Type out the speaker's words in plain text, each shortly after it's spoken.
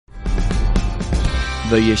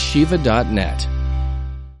theyeshiva.net.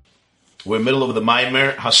 We're in the middle of the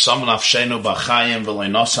Maimer. Hasam nafshenu b'chayim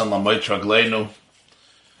v'leinosan lamoit ragleinu.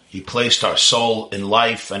 He placed our soul in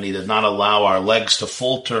life, and He did not allow our legs to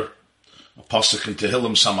falter. A pasuk in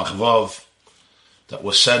Tehillim Samach Vav that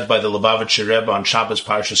was said by the Lubavitcher Rebbe on Shabbos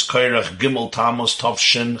Parshas Korach Gimel Tammuz Tov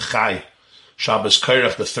Shin Chai. Shabbos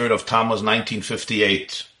Korach, the 3rd of Tammuz,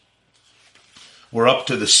 1958. We're up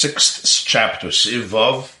to the 6th chapter, Seif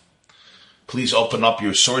Vav. Please open up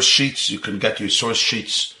your source sheets. You can get your source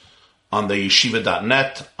sheets on the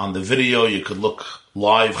yeshiva.net. On the video, you could look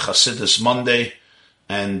live Chassidus Monday.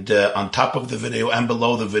 And on top of the video and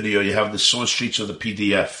below the video, you have the source sheets of the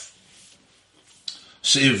PDF.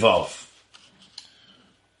 Seif Vav.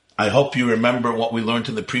 I hope you remember what we learned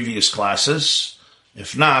in the previous classes.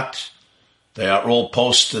 If not, they are all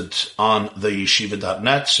posted on the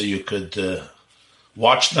yeshiva.net, so you could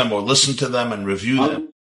watch them or listen to them and review them.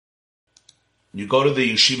 You go to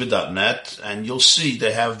the yeshiva.net and you'll see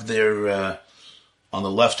they have their, on the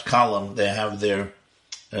left column, they have their,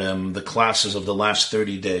 the classes of the last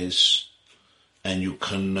 30 days. And you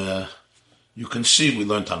can see, we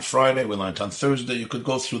learned on Friday, we learned on Thursday, you could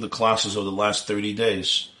go through the classes of the last 30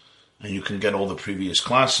 days and you can get all the previous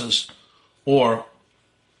classes. Or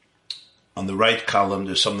on the right column,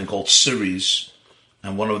 there's something called series.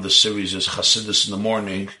 And one of the series is Chassidus in the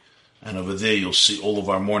morning. And over there, you'll see all of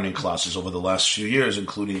our morning classes over the last few years,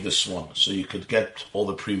 including this one. So you could get all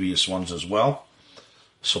the previous ones as well.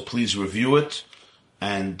 So please review it.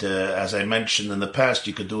 And as I mentioned in the past,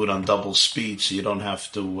 you could do it on double speed, so you don't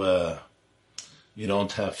have to.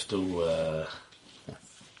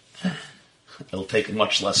 It'll take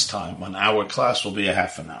much less time. An hour class will be a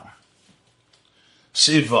half an hour.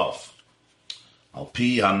 Seif Vav. Al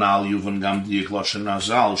pi hanal yuvan gam diik loshen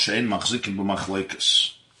nazal shein machzikim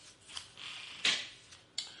b'machleikes.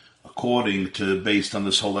 According to, based on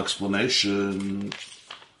this whole explanation,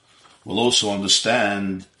 we'll also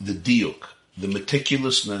understand the diuk, the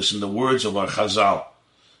meticulousness in the words of our Chazal.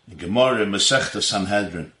 In Gemara, Masechta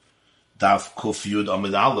Sanhedrin, Daf Kuf Yud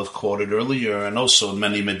Amid Aleph, quoted earlier, and also in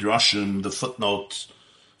many Midrashim, the footnote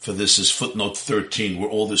for this is footnote 13, where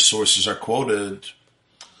all the sources are quoted.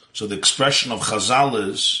 So the expression of Chazal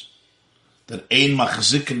is that Ein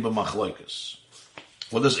Machzikin b'machloikes.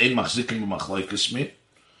 What does Ein Machzikin b'machloikes mean?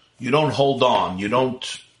 You don't hold on. You don't.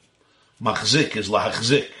 Machzik is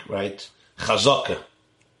lahachzik, right? Chazaka.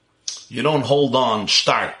 You don't hold on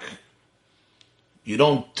stark. You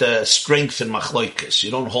don't strengthen machlokes.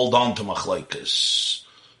 You don't hold on to machlokes.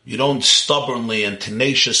 You don't stubbornly and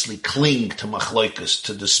tenaciously cling to machlokes,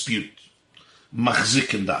 to dispute.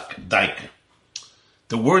 Machzikin daike.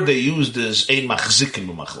 The word they used is ein machzikin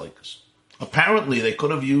b'machlokes. Apparently, they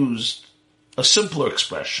could have used a simpler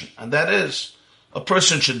expression, and that is, a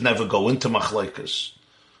person should never go into machlokes.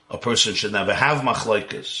 A person should never have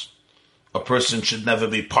machlokes. A person should never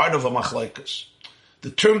be part of a machlokes.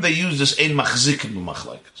 The term they use is ein machzikin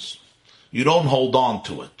b'machlokes. You don't hold on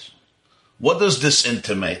to it. What does this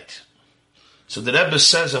intimate? So the Rebbe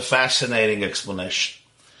says a fascinating explanation.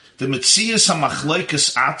 The metzias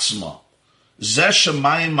hamachlokes atzma, zeh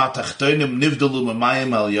shemayim atachtonim nivdalu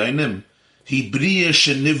memayim elyonim, hi bria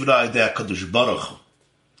shenivra idei HaKadosh Baruch Hu.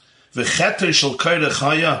 V'cheter shel korach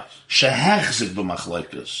haya shehechzik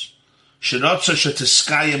b'machloikes sherotza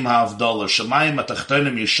shetiskayim ha'avdala shemayim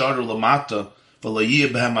atachtonim yisharu lamata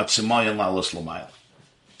v'layiyah b'hem atzimayim la'alas l'mayla.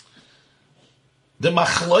 The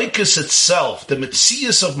machloikes itself, the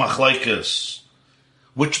metzias of machloikes,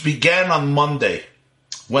 which began on Monday,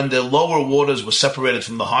 when the lower waters were separated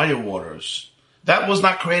from the higher waters, that was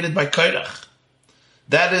not created by korach.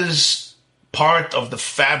 That is part of the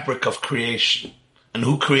fabric of creation. And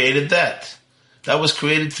who created that? That was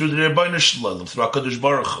created through the Rebbeinu Shalom, through HaKadosh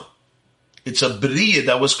Baruch Hu. It's a b'riyah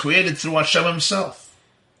that was created through Hashem Himself.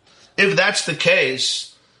 If that's the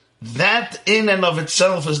case, that in and of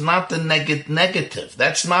itself is not the negative.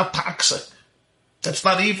 That's not toxic. That's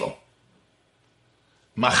not evil.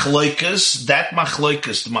 Machloikas, the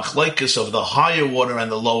machloikas of the higher water and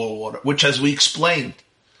the lower water, which, as we explained,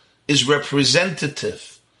 is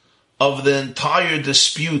representative of the entire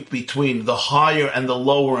dispute between the higher and the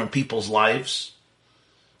lower in people's lives.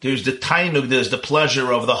 There's the tainug, there's the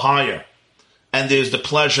pleasure of the higher, and there's the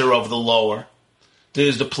pleasure of the lower.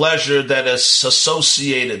 There's the pleasure that is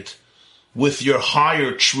associated with your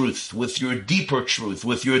higher truth, with your deeper truth,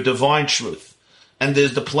 with your divine truth. And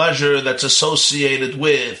there's the pleasure that's associated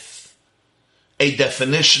with a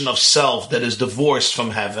definition of self that is divorced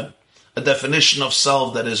from heaven, a definition of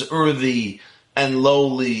self that is earthy and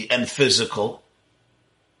lowly and physical,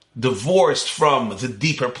 divorced from the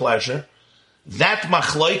deeper pleasure. That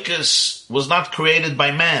machloikas was not created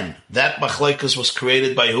by man. That machloikas was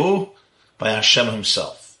created by who? By Hashem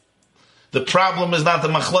himself. The problem is not the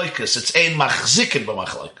machloikas. It's ein machzikin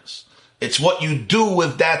b'machloikas. It's what you do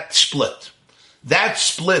with that split. That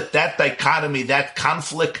split, that dichotomy, that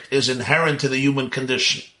conflict is inherent to the human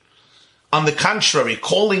condition. On the contrary,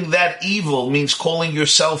 calling that evil means calling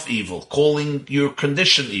yourself evil, calling your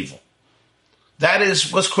condition evil. That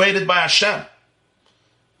was created by Hashem.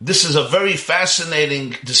 This is a very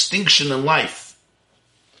fascinating distinction in life.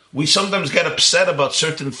 We sometimes get upset about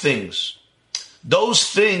certain things. Those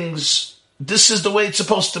things, this is the way it's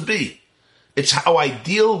supposed to be. It's how I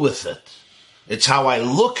deal with it. It's how I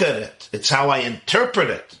look at it. It's how I interpret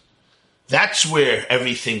it. That's where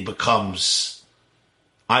everything becomes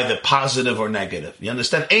either positive or negative. You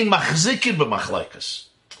understand? Ein machzikin b'machlaikas.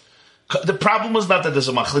 The problem is not that there's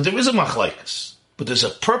a machlaikas. There is a machlaikas, but there's a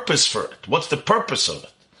purpose for it. What's the purpose of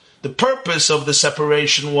it? The purpose of the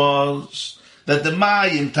separation was that the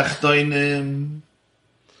mayim tachtoinim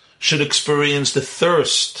should experience the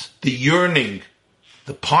thirst, the yearning,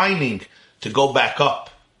 the pining to go back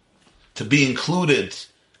up, to be included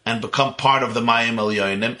and become part of the mayim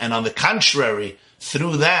elyonim. And on the contrary,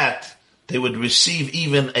 through that, they would receive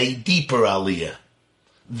even a deeper aliyah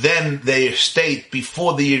than their state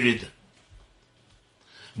before the Yerid.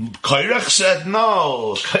 Kairach said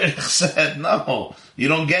no. Kairach said no. You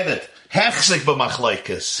don't get it. Hechzik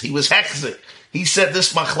b'machlaikas. He was hechzik. He said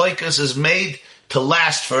this machlaikas is made to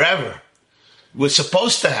last forever. We're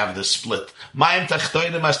supposed to have this split. Mayim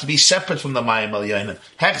tachtoinim has to be separate from the mayim elyonim.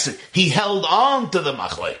 Hechzik. He held on to the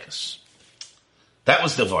machlaikas. That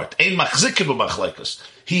was the word. Ein machzikim b'machlaikas.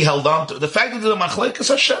 He held on to the fact that the machlaikas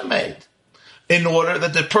Hashem made in order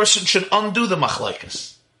that the person should undo the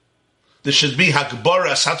machlaikas. There should be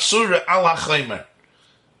Hagboras Hatsura al HaChaimer.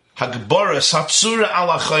 Hagboras Hatsura al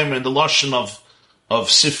HaChaimer in the lashon of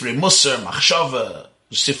Sifrei Musar, Machshava,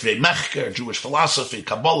 Sifrei Mechker, Jewish philosophy,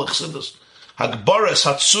 Kabbalah, Chassidus. Hagboras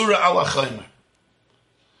Hatsura al HaChaimer.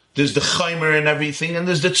 There's the Chaimer in everything, and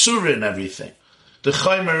there's the Tzura in everything. The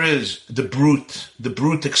Chaimer is the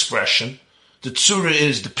brute expression. The Tzura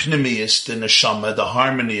is the pnimius, the neshama, the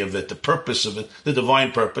harmony of it, the purpose of it, the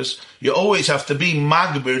divine purpose. You always have to be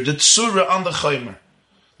magbir, the Tzura on the Chaimer.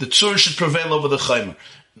 The Tzura should prevail over the Chaimer.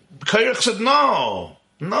 Kairach said,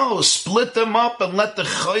 no, split them up and let the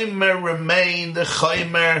Chaimer remain the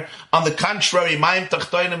Chaimer. On the contrary, Mayim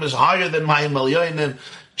Tachtoinim is higher than Mayim Elyonim.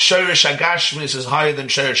 Sheresh Agashmis is higher than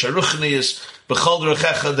Sheresh Aruchnius. B'chol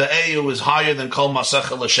Rechecha the Eyu is higher than Kol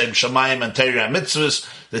Masecha L'Shem Shamayim and Teirah Mitzvahs.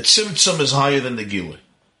 The Tzimtzum is higher than the Gilui.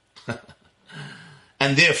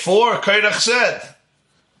 And therefore, Kairach said,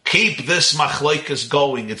 keep this machlaikas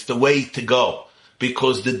going. It's the way to go.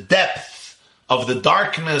 Because the depth of the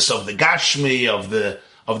darkness, of the Gashmi, of the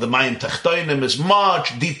Mayim Tachtoinim is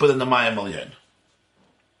much deeper than the Mayim Elyon.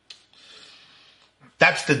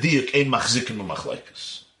 That's the diuk, ein machzikim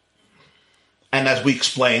b'machlaikas. And as we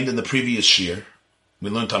explained in the previous year, we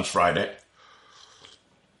learned on Friday,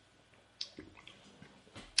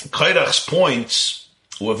 Kairach's points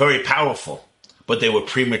were very powerful, but they were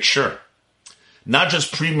premature. Not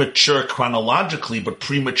just premature chronologically, but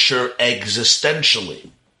premature existentially.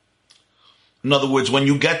 In other words, when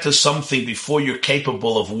you get to something before you're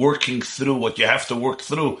capable of working through what you have to work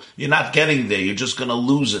through, you're not getting there. You're just going to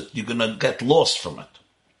lose it. You're going to get lost from it.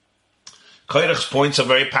 Kairach's points are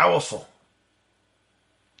very powerful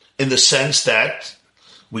in the sense that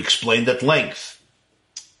we explained at length.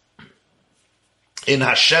 In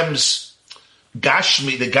Hashem's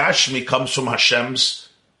Gashmi, the Gashmi comes from Hashem's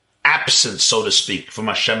absence, so to speak, from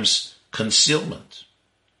Hashem's concealment.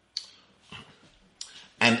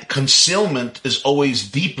 And concealment is always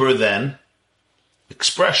deeper than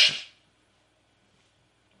expression.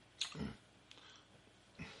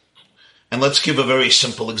 And let's give a very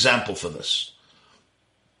simple example for this.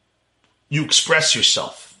 You express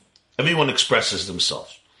yourself. Everyone expresses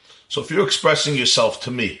themselves. So if you're expressing yourself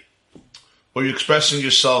to me, or you're expressing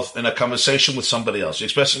yourself in a conversation with somebody else, you're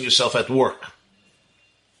expressing yourself at work,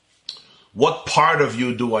 what part of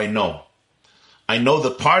you do I know? I know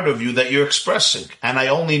the part of you that you're expressing, and I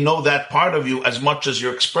only know that part of you as much as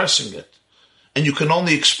you're expressing it. And you can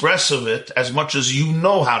only express of it as much as you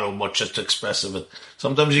know how much to express of it.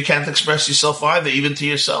 Sometimes you can't express yourself either, even to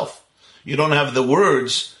yourself. You don't have the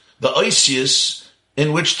words, the oisius,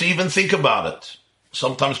 in which to even think about it.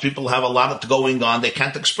 Sometimes people have a lot going on, they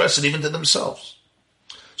can't express it even to themselves.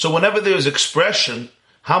 So whenever there is expression,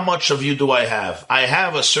 how much of you do I have? I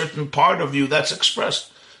have a certain part of you that's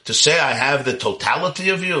expressed. To say I have the totality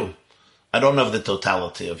of you, I don't have the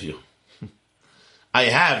totality of you. I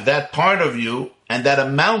have that part of you, and that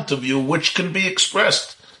amount of you which can be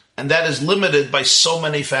expressed, and that is limited by so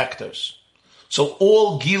many factors. So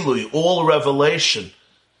all Gilui, all revelation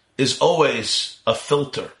is always a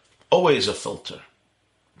filter,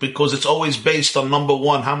 because it's always based on, number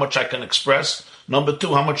one, how much I can express, number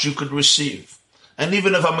two, how much you could receive. And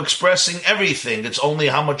even if I'm expressing everything, it's only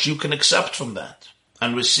how much you can accept from that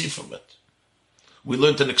and receive from it. We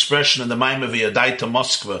learned an expression in the Maimon V'Yadaita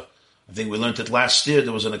Moskva. I think we learned it last year.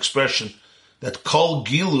 There was an expression that Kol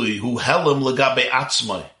Gilui Hu Helam Legabe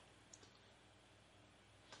Atzmai.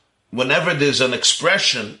 Whenever there's an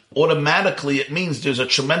expression, automatically it means there's a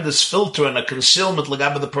tremendous filter and a concealment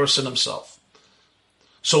legabe the person himself.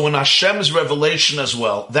 So in Hashem's revelation as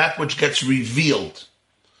well, that which gets revealed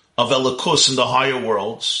of Elokus in the higher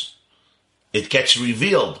worlds, it gets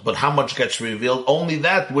revealed. But how much gets revealed? Only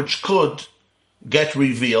that which could get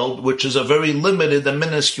revealed, which is a very limited and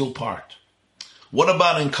minuscule part. What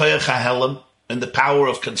about in Koyach HaHelam, in the power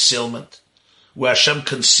of concealment, where Hashem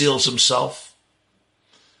conceals himself?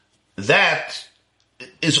 That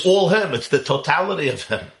is all him. It's the totality of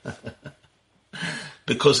him.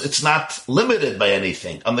 Because it's not limited by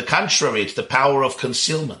anything. On the contrary, it's the power of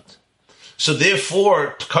concealment. So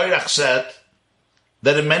therefore, Korach said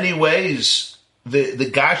that in many ways, the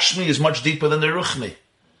Gashmi is much deeper than the Ruchni.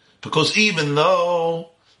 Because even though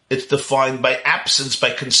it's defined by absence,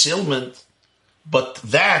 by concealment, but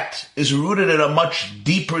that is rooted in a much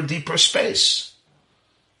deeper space.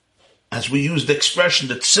 As we use the expression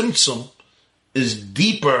that Tzimtzum is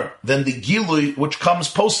deeper than the Gilui which comes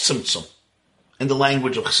post-Tzimtzum in the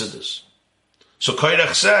language of Chassidus. So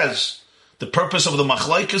Korach says the purpose of the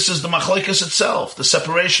Machlaikas is the Machlaikas itself, the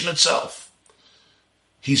separation itself.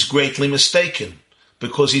 He's greatly mistaken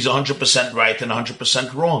because he's 100% right and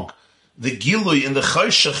 100% wrong. The Gilui in the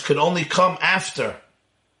Choshech could only come after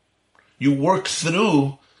you work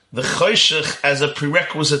through the Choshech as a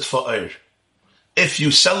prerequisite for Eir. If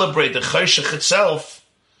you celebrate the Choshech itself,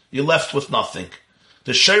 you're left with nothing.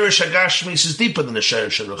 The Sheirish HaGashmis is deeper than the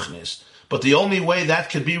Sheirish HaRuchnis. But the only way that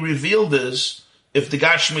can be revealed is if the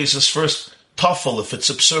Gashmis is first tafel, if it's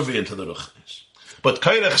subservient to the Ruchnis. But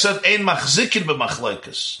Korach said, Ein machzikin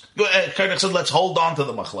b'machlaikas. Korach said, let's hold on to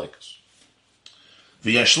the machlaikas.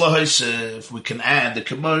 If we can add the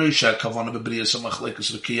Kemorisha Kavana B'Briyas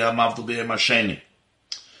HaMachlaikas Rekiya Mavdul B'Yem HaSheni.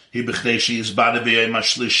 He b'chdei she yizbada b'Yem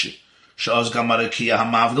HaShlishi. Sh'oz gam ha'rekiya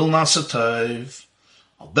ha'mavdul nasa tov.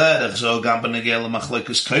 Al derech zo gam b'negel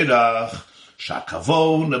ha'machlekes Korach.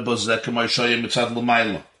 Sha'kavon nebozeh k'may shoyim mitzad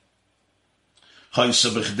l'mayla. Hoyse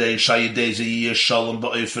b'chdei sha'yidei ze yiyeh shalom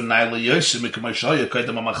ba'ofen naila yosim k'may shoyim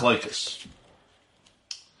koydem ha'machlekes.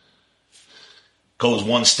 Goes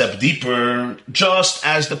one step deeper, just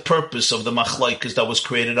as the purpose of the machlaikas that was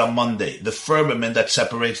created on Monday, the firmament that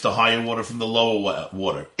separates the higher water from the lower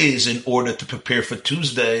water, is in order to prepare for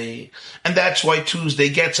Tuesday. And that's why Tuesday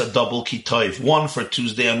gets a double kitayv, one for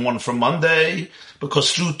Tuesday and one for Monday,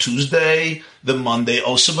 because through Tuesday, the Monday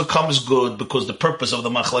also becomes good, because the purpose of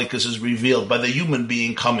the machlaikas is revealed by the human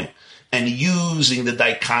being coming and using the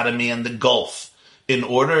dichotomy and the gulf in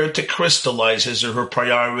order to crystallize his or her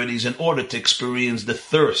priorities, in order to experience the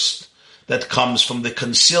thirst that comes from the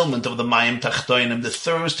concealment of the Mayim Tachtoinim, the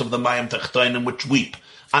thirst of the Mayim Tachtoinim which weep.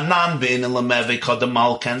 Anan bein elamevi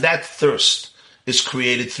kadamalka, and that thirst is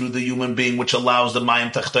created through the human being which allows the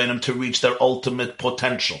Mayim Tachtoinim to reach their ultimate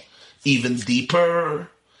potential, even deeper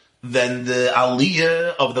than the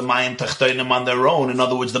aliyah of the Mayim Tachtoinim on their own. In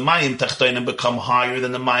other words, the Mayim Tachtoinim become higher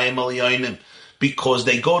than the Mayim Elyonim, because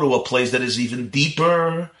they go to a place that is even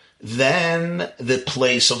deeper than the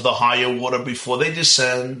place of the higher water before they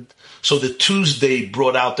descend. So the Tuesday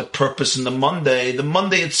brought out the purpose in the Monday. The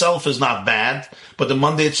Monday itself is not bad, but the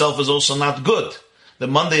Monday itself is also not good. The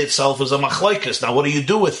Monday itself is a machlaikas. Now what do you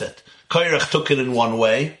do with it? Korach took it in one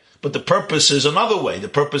way, but the purpose is another way. The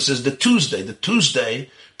purpose is the Tuesday. The Tuesday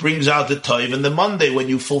brings out the Tov, and the Monday, when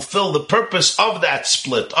you fulfill the purpose of that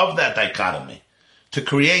split, of that dichotomy, to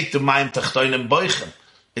create the Mayim Tachtoinim Boichem.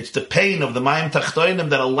 It's the pain of the Mayim Tachtoinim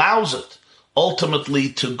that allows it ultimately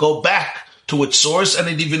to go back to its source, and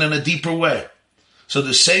it even in a deeper way. So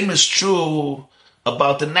the same is true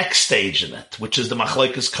about the next stage in it, which is the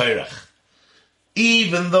Machlekes Korach.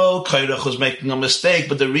 Even though Korach was making a mistake,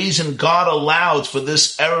 but the reason God allowed for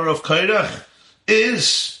this error of Korach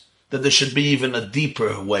is that there should be even a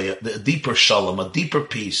deeper way, a deeper shalom, a deeper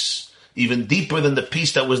peace, even deeper than the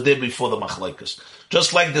peace that was there before the Machlekes.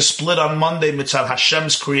 Just like the split on Monday, mitzvah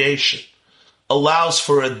Hashem's creation, allows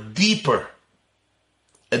for a deeper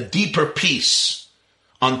peace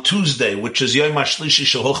on Tuesday, which is Yom HaShlishi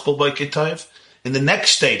Shehochbel B'Ketayv. In the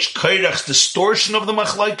next stage, Korach's distortion of the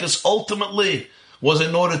Machlekes ultimately was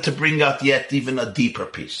in order to bring out yet even a deeper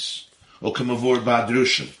peace.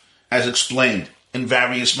 As explained in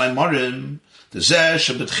various Maimorim, the Zeh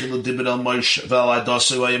shebetchila dibur el Moshe ve'al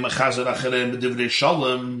adosei v'ayim mechazer achereim b'divrei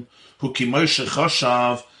shalom hu ki Moshe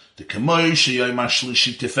choshav the Moshe yoyim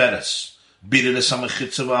hashlishi tiferes biredes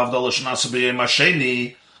hamechitza v'avdala shnasa b'yom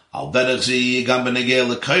hasheni al derech zi gam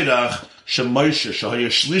b'negei lekoirach shemoshe shehoya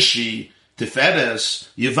shlishi tiferes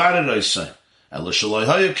yivarer oisei ela shaloi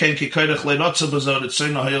hoya ken ki koirach leirotza b'zor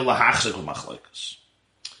etzoyna hoya lahachzik v'machlokas.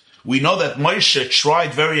 We know that Moshe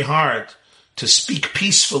tried very hard to speak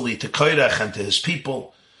peacefully to Korach and to his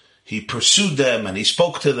people. He pursued them and he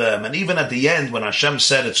spoke to them. And even at the end, when Hashem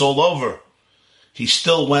said it's all over, he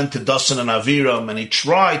still went to Dasan and Aviram and he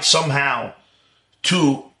tried somehow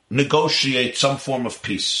to negotiate some form of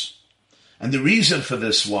peace. And the reason for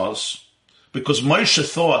this was because Moshe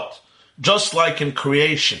thought, just like in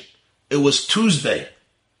creation, it was Tuesday,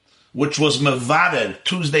 which was Mevarer.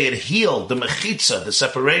 Tuesday it healed the Mechitza, the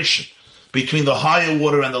separation between the higher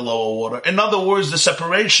water and the lower water. In other words, the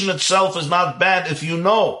separation itself is not bad if you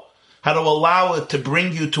know how to allow it to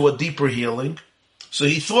bring you to a deeper healing. So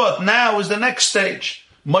he thought now is the next stage.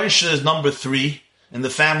 Moshe is number 3 in the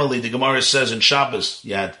family. The Gemara says in Shabbos,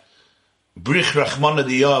 you had Brich Rachmana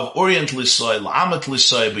Diyav, Orient Lisai, La'amet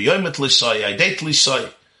Lisai, B'yomet Lisai, Aidet Lisai.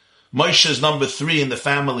 Moshe is number 3 in the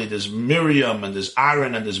family. There's Miriam and there's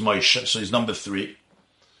Aaron and there's Moshe. So he's number 3.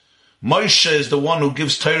 Moshe is the one who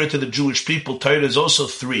gives Torah to the Jewish people. Torah is also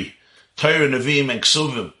 3. Torah, Nevi'im, and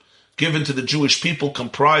Ksuvim, given to the Jewish people,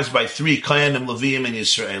 comprised by 3, Kayanim, Leviim, and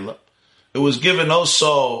Yisrael. It was given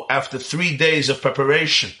also after 3 days of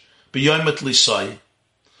preparation, B'yomet Lisai.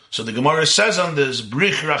 So the Gemara says on this,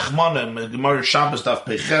 Brich Rachmanim, the Gemara Shabbos Daf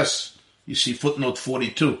Peches, you see footnote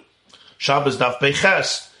 42. Shabbos Daf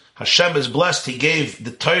Peches, Hashem is blessed, he gave the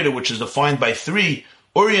Torah, which is defined by 3,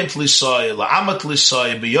 Orient Lisai, La'amat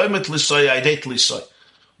Lisai, B'yomet Lisai, Aidet Lisai.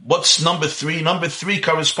 What's number 3? Number 3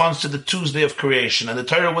 corresponds to the Tuesday of creation, and the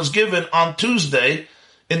Torah was given on Tuesday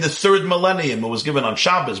in the 3rd millennium. It was given on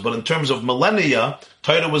Shabbos, but in terms of millennia,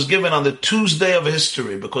 Torah was given on the Tuesday of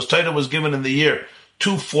history, because Torah was given in the year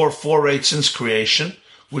 2448 since creation,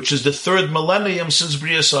 which is the 3rd millennium since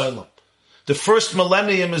Brias Olam. The 1st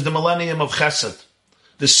millennium is the millennium of Chesed.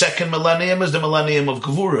 The 2nd millennium is the millennium of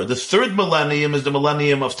Gevurah. The 3rd millennium is the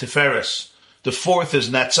millennium of Tiferes. The 4th is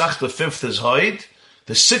Netzach. The 5th is Hoid.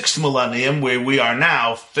 The 6th millennium, where we are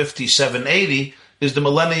now, 5780, is the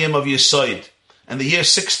millennium of Yesod. And the year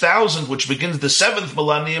 6000, which begins the 7th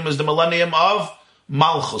millennium, is the millennium of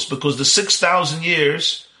Malchus, because the 6,000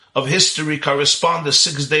 years of history correspond to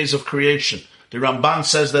 6 days of creation. The Ramban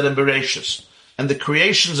says that in Bereshis. And the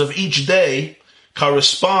creations of each day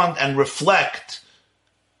correspond and reflect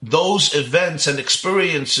those events and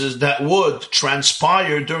experiences that would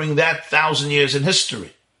transpire during that 1,000 years in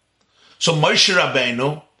history. So Moshe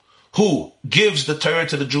Rabbeinu, who gives the Torah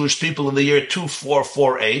to the Jewish people in the year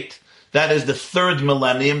 2448, that is the 3rd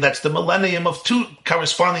millennium, that's the millennium of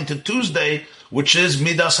corresponding to Tuesday, which is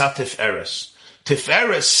Midas HaTiferes.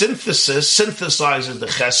 Tiferes synthesizes the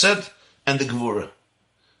Chesed and the Gevurah,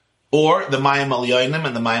 or the Mayim Elyonim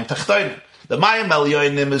and the Mayim Tachtonim. The Mayim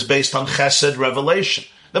Elyonim is based on Chesed, revelation.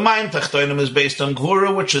 The Mayim Tachtonim is based on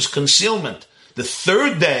Gvura, which is concealment. The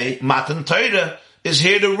 3rd day, Matan Torah, is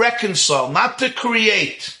here to reconcile, not to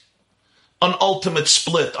create an ultimate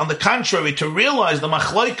split. On the contrary, to realize the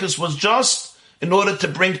Machlokes was just in order to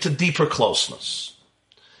bring to deeper closeness.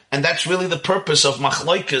 And that's really the purpose of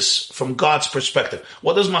Machlokes from God's perspective.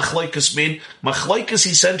 What does Machlokes mean? Machlokes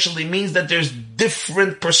essentially means that there's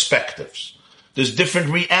different perspectives. There's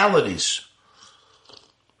different realities.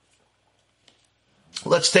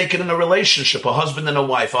 Let's take it in a relationship, a husband and a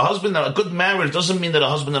wife. A good marriage doesn't mean that a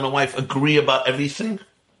husband and a wife agree about everything.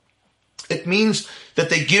 It means that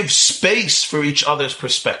they give space for each other's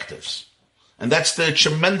perspectives. And that's the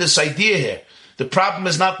tremendous idea here. The problem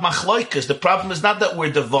is not machlokes. The problem is not that we're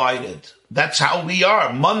divided. That's how we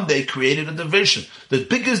are. Monday created a division. The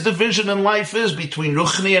biggest division in life is between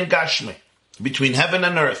Ruchni and Gashmi, between heaven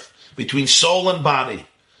and earth, between soul and body,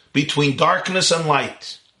 between darkness and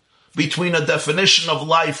light, between a definition of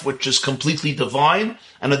life which is completely divine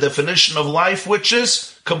and a definition of life which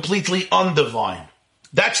is completely undivine.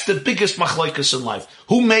 That's the biggest machlokes in life.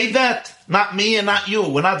 Who made that? Not me and not you.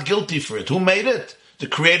 We're not guilty for it. Who made it? The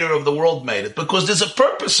creator of the world made it, because there's a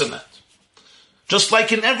purpose in it. Just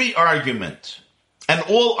like in every argument. And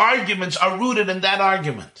all arguments are rooted in that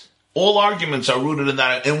argument. All arguments are rooted in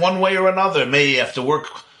that, in one way or another. Maybe you have to work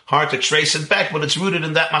hard to trace it back, but it's rooted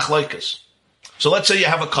in that machlokes. So let's say you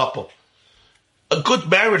have a couple. A good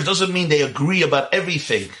marriage doesn't mean they agree about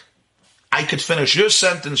everything. I could finish your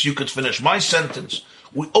sentence, you could finish my sentence.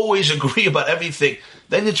 We always agree about everything.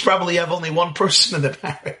 Then it's probably have only one person in the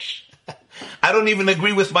marriage. I don't even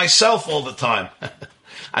agree with myself all the time.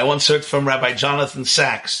 I once heard from Rabbi Jonathan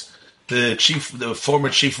Sachs, the former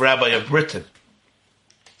chief rabbi of Britain.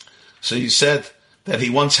 So he said that he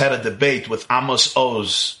once had a debate with Amos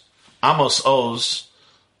Oz. Amos Oz,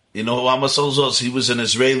 you know who Amos Oz was? He was an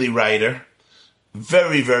Israeli writer.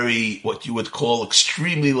 Very, very, what you would call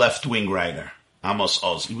extremely left-wing writer. Amos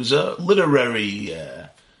Oz. He was a literary,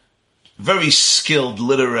 very skilled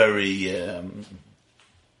literary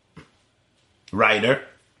writer.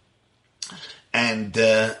 And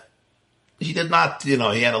he did not, he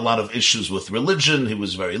had a lot of issues with religion. He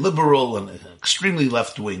was very liberal and extremely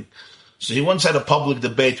left-wing. So he once had a public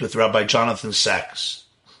debate with Rabbi Jonathan Sachs.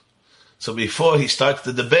 So before he starts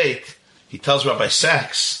the debate, he tells Rabbi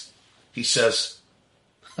Sachs, he says,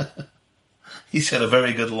 he said a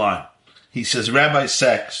very good line. He says, Rabbi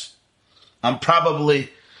Sachs, I'm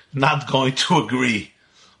probably not going to agree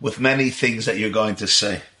with many things that you're going to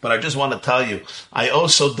say. But I just want to tell you, I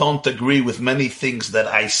also don't agree with many things that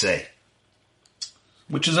I say.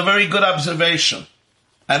 Which is a very good observation.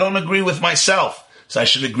 I don't agree with myself, so I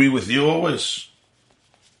should agree with you always.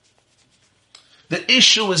 The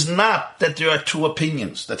issue is not that there are two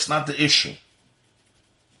opinions. That's not the issue.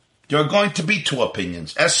 There are going to be two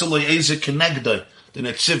opinions. Eseloi eze kenegdoi, the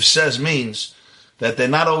Netziv says, means that they're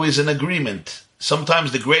not always in agreement.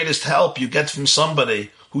 Sometimes the greatest help you get from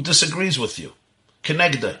somebody who disagrees with you.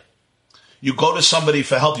 Kenegdoi. You go to somebody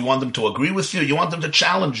for help, you want them to agree with you, you want them to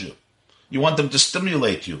challenge you. You want them to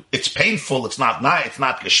stimulate you. It's painful, it's not nice, it's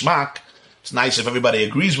not geschmack. It's nice if everybody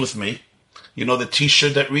agrees with me. You know the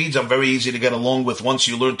t-shirt that reads, I'm very easy to get along with once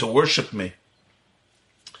you learn to worship me.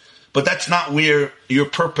 But that's not where your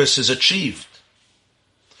purpose is achieved.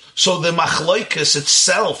 So the machloikas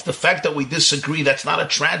itself, the fact that we disagree, that's not a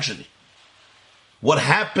tragedy. What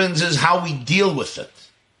happens is how we deal with it.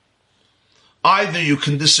 Either you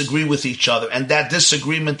can disagree with each other, and that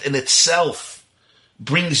disagreement in itself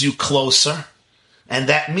brings you closer, and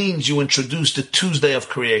that means you introduce the Tuesday of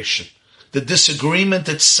creation. The disagreement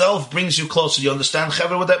itself brings you closer. You understand,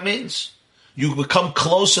 Chaver, what that means? You become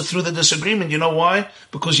closer through the disagreement. You know why?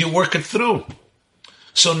 Because you work it through.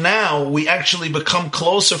 So now we actually become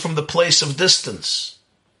closer from the place of distance.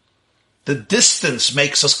 The distance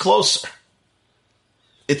makes us closer.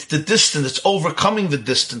 It's the distance, it's overcoming the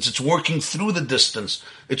distance, it's working through the distance,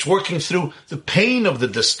 it's working through the pain of the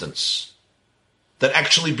distance that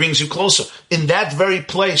actually brings you closer. In that very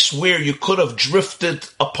place where you could have drifted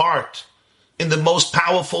apart in the most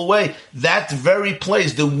powerful way, that very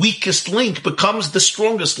place, the weakest link, becomes the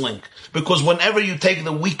strongest link. Because whenever you take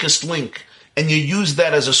the weakest link and you use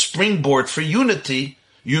that as a springboard for unity,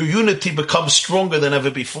 your unity becomes stronger than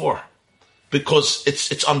ever before. Because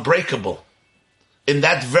it's unbreakable. In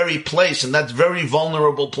that very place, in that very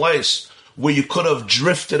vulnerable place, where you could have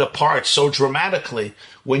drifted apart so dramatically,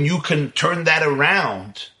 when you can turn that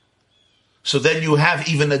around, so then you have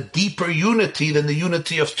even a deeper unity than the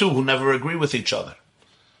unity of two who never agree with each other.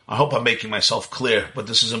 I hope I'm making myself clear, but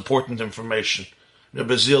this is important information.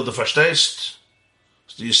 Rebbe Ziel, du verstehst?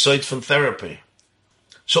 It's the Yesod from therapy.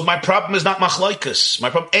 So my problem is not machloikas.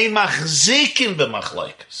 My problem, ein machzikin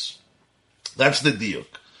b'machloikas. That's the diuk.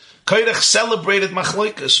 Koirach celebrated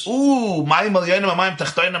machloikas. Ooh, mayim alyonim, mayim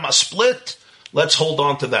tachtonim, a split. Let's hold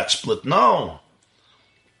on to that split. No.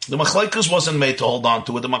 The machloikas wasn't made to hold on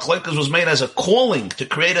to it. The machloikas was made as a calling to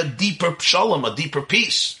create a deeper shalom, a deeper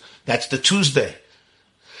peace. That's the Tuesday.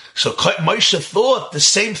 So Moshe thought the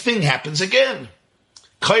same thing happens again.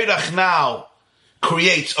 Koirach now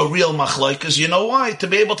creates a real machloikas. You know why? To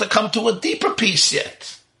be able to come to a deeper peace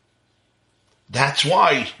yet. That's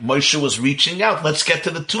why Moshe was reaching out. Let's get to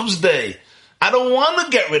the Tuesday. I don't want to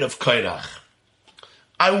get rid of Koirach.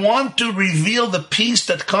 I want to reveal the peace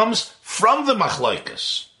that comes from the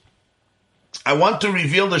machloikas. I want to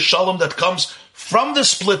reveal the shalom that comes from the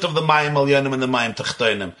split of the mayim alyonim and the mayim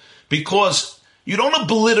tachtonim. Because you don't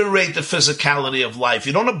obliterate the physicality of life.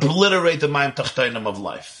 You don't obliterate the mayim tachtonim of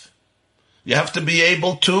life. You have to be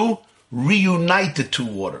able to reunite the two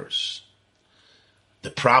waters. The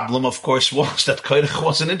problem, of course, was that Koirach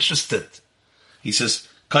wasn't interested. He says,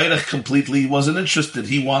 Koirach completely wasn't interested.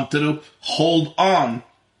 He wanted to hold on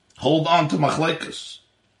to machloikas.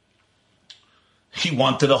 He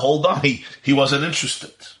wanted to hold on. He wasn't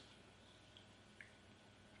interested.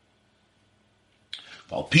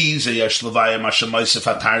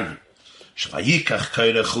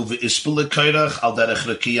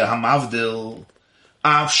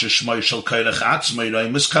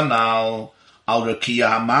 Al Rakia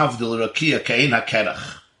HaMavdil Rakia Kein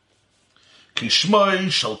HaKerach.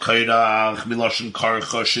 Kishmoy shal kairach miloshin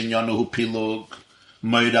karcha shinyanu pilug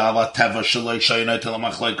moida ala teva shalei shayna tel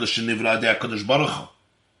machlekes shnivra de HaKadosh Baruch Hu.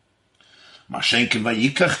 Mashenkin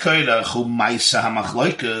vayikach kairach hu maisa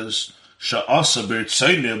hamachlekes sha'asa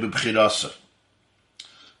b'rtzoinu b'bchirasa.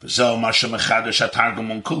 V'zeh masha mechadesh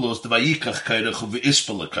hatargum onkulos devayikach kairach hu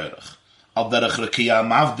v'ispel kairach. Al derech rekiya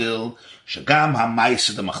mavdil shagam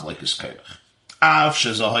ha'maisa de machlekes kairach. Av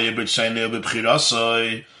shezahoye b'rtzoinu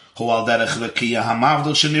b'bchirasa hu al derech rekiya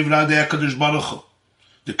ha'mavdil shenivra de HaKadosh Baruch Hu.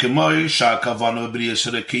 The kemoy sha'akavanu b'riyas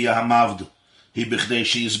rekiya ha'mavdil hi b'chdei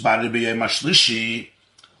she'yizbari b'yom ha'shlishi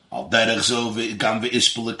al derech zo v'gam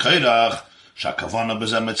v'ispel kairach sha'akavanu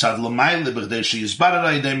b'zeh metzad l'mayli b'chdei she'yizbari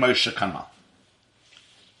ra'idei Moshe kanal.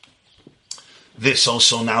 This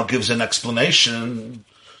also now gives an explanation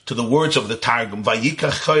to the words of the Targum,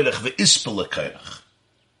 Vayikach Kairach ve'ispel Kairach.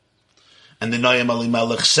 And the Noam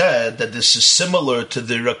Elimelech said that this is similar to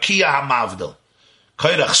the Rakia HaMavdil,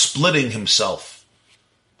 Kairach splitting himself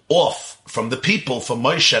off from the people, from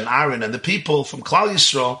Moshe and Aaron and the people, from Klal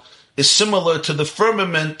Yisrael, is similar to the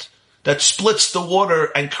firmament that splits the water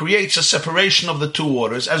and creates a separation of the two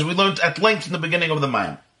waters, as we learned at length in the beginning of the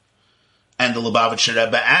Mayim. And the Lubavitcher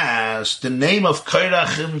Rebbe asked, the name of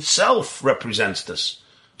Kairach himself represents this.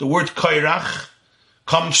 The word Kairach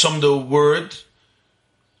comes from the word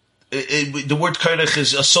Kairach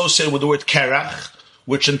is associated with the word Kerach,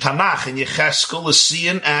 which in Tanakh, in Yecheskel, is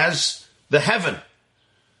seen as the heaven.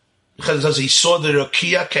 Because as he saw the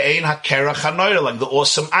Rakia Ke'ein HaKerach HaNoira, like the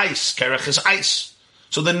awesome ice. Kerach is ice.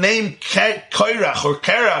 So the name Kairach or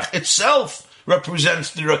Kerach itself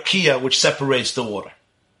represents the Rakia, which separates the water.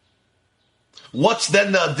 What's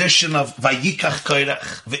then the addition of Vayikach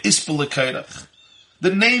Kairach, Ve'ispel Kairach?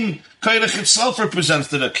 The name Kairach itself represents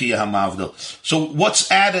the Rakia HaMavdil. So what's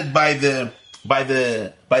added by the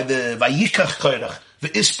Vayikach Kairach,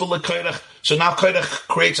 Ve'ispel Kairach? So now Kairach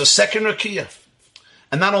creates a second Rakia.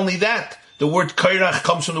 And not only that, the word Kairach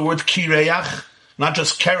comes from the word Kireach, not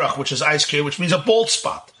just Kerach, which is ice clear, which means a bald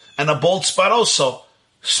spot. And a bald spot also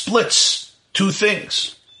splits two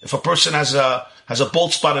things. If a person has a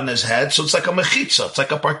bald spot in his head, so it's like a mechitza, it's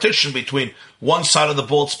like a partition between one side of the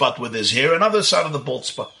bald spot with his hair and another side of the bald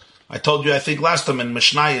spot. I told you, I think last time in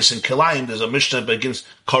Mishnayos in Kilayim, there's a Mishnah that begins,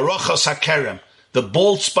 Karochas HaKerem, the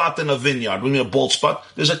bald spot in a vineyard. When you have a bald spot,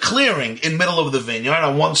 there's a clearing in the middle of the vineyard.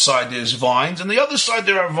 On one side there's vines, and the other side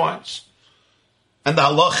there are vines. And the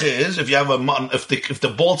halacha is, if you have if the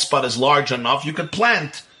bald spot is large enough, you could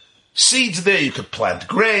plant seeds there. You could plant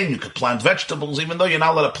grain, you could plant vegetables, even though you're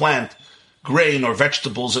not allowed to plant grain or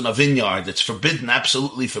vegetables in a vineyard. It's forbidden,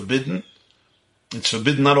 absolutely forbidden. It's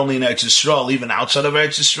forbidden not only in Eretz Yisrael, even outside of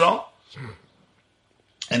Eretz Yisrael.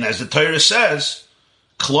 And as the Torah says,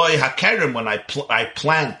 Kloi HaKerem, when I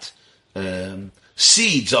plant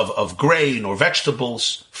seeds of grain or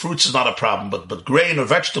vegetables, fruits is not a problem, but grain or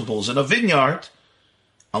vegetables in a vineyard,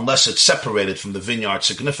 unless it's separated from the vineyard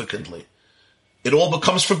significantly, it all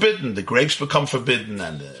becomes forbidden. The grapes become forbidden,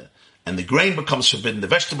 and the grain becomes forbidden, the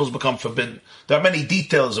vegetables become forbidden. There are many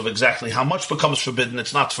details of exactly how much becomes forbidden.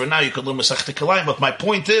 It's not for now, you could learn Masechta Kilayim, but my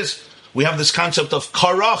point is, we have this concept of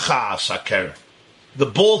Karachas HaKerem, the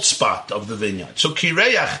bald spot of the vineyard. So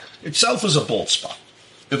Kireach itself is a bald spot.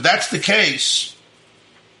 If that's the case,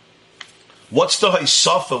 what's the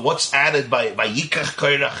Haisafa, what's added by Yikach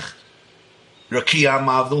Kairach, Rakia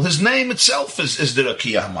HaMavdil? His name itself is the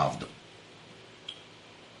Rakia HaMavdil.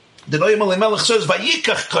 The Noam Elimelech says,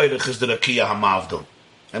 Vayikach Kairach is the Rakia HaMavdil.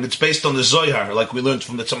 And it's based on the Zohar, like we learned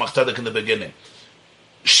from the Tzemach Tzedek in the beginning.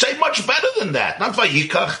 Say much better than that. Not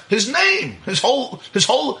Vayikach, his name, his whole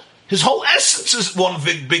essence is one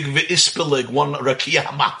big Ve'ispelig, one Rakia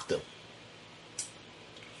HaMavdil.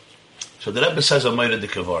 So the Rebbe says, Amayra de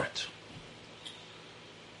Kavart.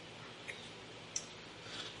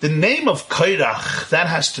 The name of Kairach, that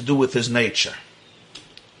has to do with his nature,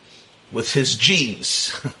 with his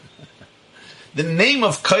genes. The name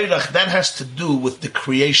of Kairach, that has to do with the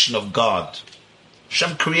creation of God.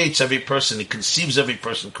 Hashem creates every person, He conceives every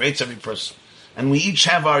person, creates every person. And we each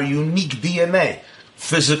have our unique DNA,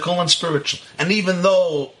 physical and spiritual. And even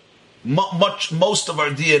though most of our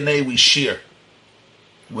DNA we share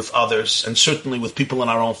with others, and certainly with people in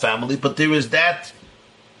our own family, but there is that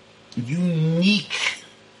unique,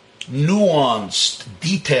 nuanced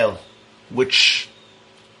detail which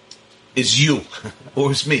is you,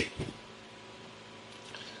 or is me.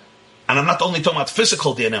 And I'm not only talking about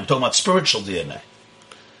physical DNA, I'm talking about spiritual DNA.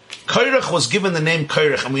 Kairach was given the name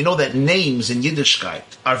Kairach, and we know that names in Yiddishkeit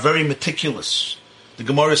are very meticulous. The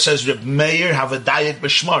Gemara says, Reb Meir have a dayek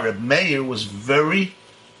b'shma. Reb Meir was very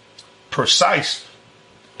precise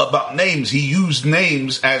about names. He used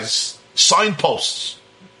names as signposts.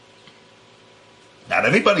 Not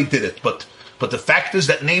everybody did it, but the fact is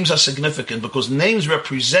that names are significant because names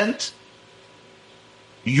represent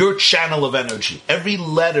your channel of energy. Every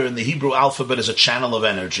letter in the Hebrew alphabet is a channel of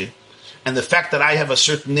energy. And the fact that I have a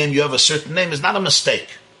certain name, you have a certain name, is not a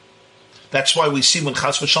mistake. That's why we see when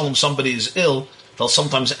Chas v'Shalom somebody is ill, they'll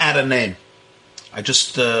sometimes add a name. I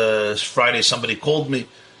just, Friday, somebody called me.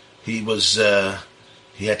 He was,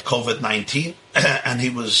 he had COVID-19, and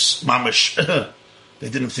he was mamish. They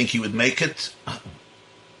didn't think he would make it.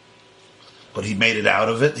 But he made it out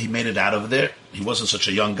of it. He made it out of there. He wasn't such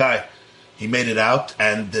a young guy. He made it out,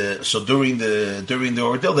 and so during the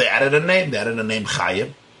ordeal, they added a name. They added a name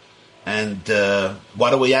Chaim. And why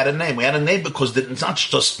do we add a name? We add a name because it's not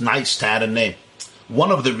just nice to add a name.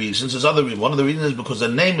 One of the reasons is One of the reasons is because the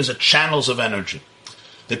name is a channels of energy.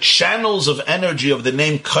 The channels of energy of the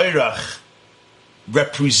name Korach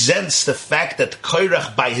represents the fact that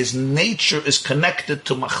Korach, by his nature, is connected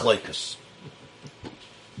to Machlokes.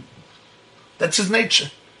 That's his nature.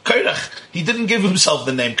 Korach. He didn't give himself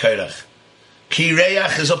the name Korach.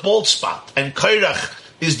 Kireach is a bald spot, and Korach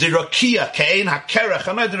is the Rakia, Kein HaKerach,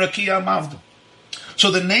 and not the Rakia Mavda.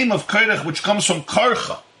 So the name of Korach, which comes from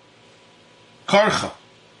Karcha,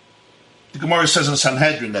 the Gemara says in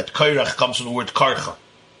Sanhedrin that Korach comes from the word Karcha,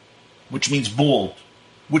 which means bald,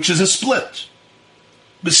 which is a split.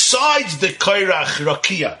 Besides the Korach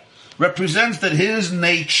Rakia, represents that his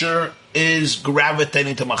nature is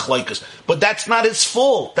gravitating to Machlokes. But that's not his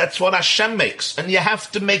fault. That's what Hashem makes. And you have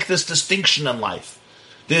to make this distinction in life.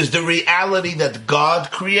 There's the reality that God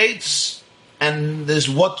creates, and there's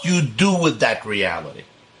what you do with that reality.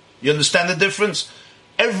 You understand the difference?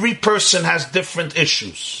 Every person has different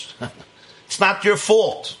issues. It's not your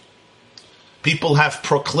fault. People have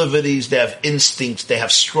proclivities, they have instincts, they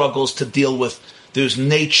have struggles to deal with. There's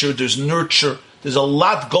nature, there's nurture. There's a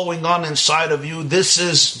lot going on inside of you. This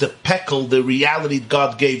is the pekel, the reality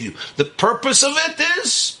God gave you. The purpose of it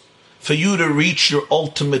is for you to reach your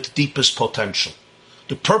ultimate, deepest potential.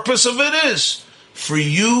 The purpose of it is for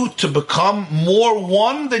you to become more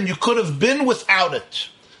one than you could have been without it.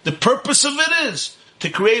 The purpose of it is to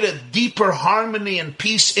create a deeper harmony and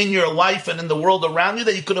peace in your life and in the world around you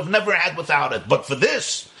that you could have never had without it. But for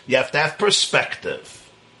this, you have to have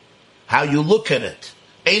perspective. How you look at it.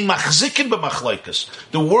 Ein machzikin b'machlokes.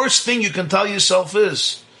 The worst thing you can tell yourself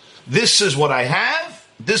is, this is what I have,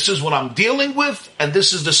 this is what I'm dealing with, and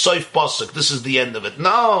this is the soif pasuk, this is the end of it.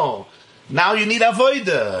 No. Now you need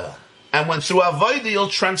avodah. And when through avodah you'll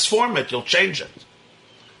transform it, you'll change it.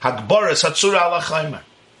 Hagbaras hatzura ala chaimer.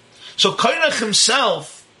 So Korach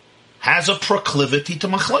himself has a proclivity to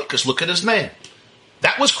machlokes. Look at his name.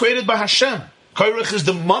 That was created by Hashem. Korach is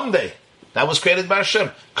the Monday. That was created by Hashem.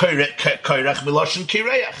 Korach miloshen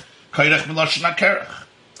kireach. Korach miloshen hakerach.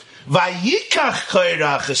 Vayikach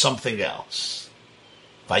Korach is something else.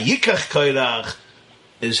 Vayikach Korach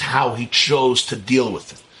is how he chose to deal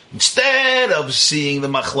with it. Instead of seeing the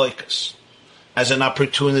machlokes as an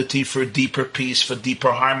opportunity for deeper peace, for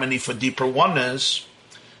deeper harmony, for deeper oneness,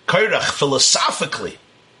 Korach philosophically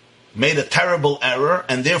made a terrible error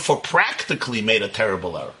and therefore practically made a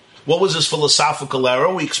terrible error. What was his philosophical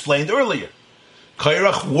error? We explained earlier.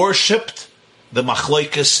 Korach worshipped the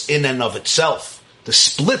machlokes in and of itself. The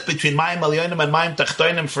split between Mayim Elyonim and Mayim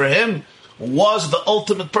Tachtonim for him was the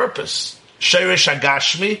ultimate purpose. Sheresh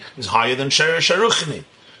HaGashmi is higher than Sheresh HaRuchni.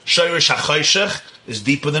 Sheresh HaChoshech is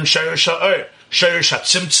deeper than Sheresh HaOr. Sheresh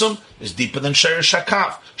HaTzimtzum is deeper than Sheresh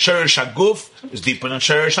HaKaf. Sheresh HaGuf is deeper than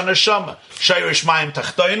Sheresh HaNeshama. Sheresh Mayim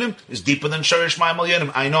Tachtonim is deeper than Sheresh Mayim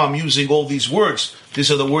Elyonim. I know I'm using all these words. These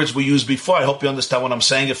are the words we used before. I hope you understand what I'm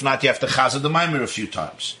saying. If not, you have to chazah the Maimer a few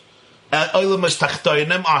times. Olamas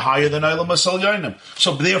Tachtonim are higher than Olamas Elyonim.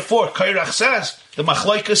 So therefore, Korach says the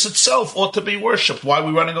machlokes itself ought to be worshipped. Why are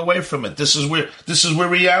we running away from it? This is where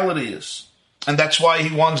reality is. And that's why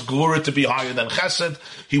he wants Gvura to be higher than Chesed.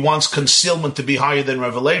 He wants concealment to be higher than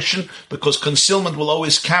revelation, because concealment will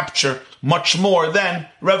always capture much more than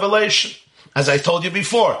revelation. As I told you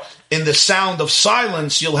before, in the sound of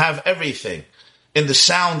silence, you'll have everything. In the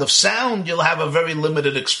sound of sound, you'll have a very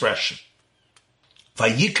limited expression.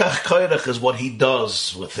 Vayikach Korach is what he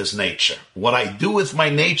does with his nature. What I do with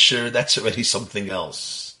my nature, that's already something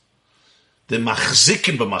else. The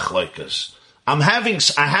machzikin b'machlokes.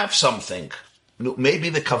 I have something. Maybe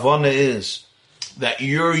the kavanah is that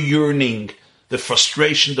your yearning, the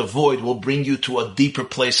frustration, the void will bring you to a deeper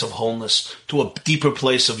place of wholeness, to a deeper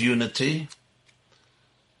place of unity.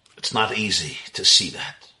 It's not easy to see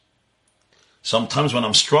that. Sometimes when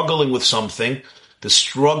I'm struggling with something, the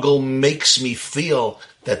struggle makes me feel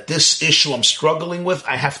that this issue I'm struggling with,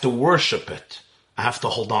 I have to worship it. I have to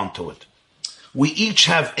hold on to it. We each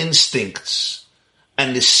have instincts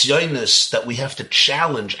and nisyonis that we have to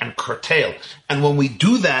challenge and curtail. And when we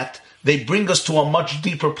do that, they bring us to a much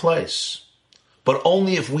deeper place. But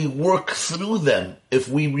only if we work through them, if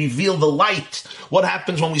we reveal the light. What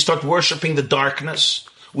happens when we start worshiping the darkness?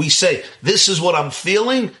 We say, this is what I'm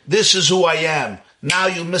feeling, this is who I am. Now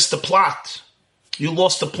you missed the plot. You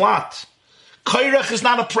lost the plot. Kairach is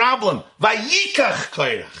not a problem. Vayikach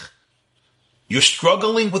kairach. You're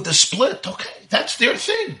struggling with the split. Okay, that's their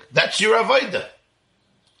thing. That's your avodah.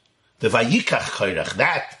 The vayikach kairach,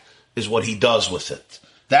 that is what he does with it.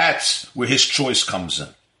 That's where his choice comes in.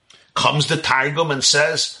 Comes the Targum and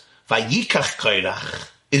says, vayikach kairach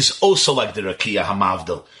is also like the Rakia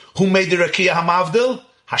Hamavdil. Who made the Rakia Hamavdil?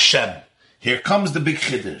 Hashem. Here comes the big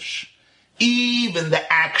chiddush. Even the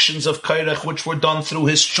actions of kairach which were done through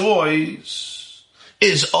his choice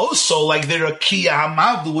is also like the Rakia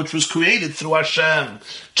HaMavdil, which was created through Hashem.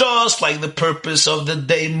 Just like the purpose of the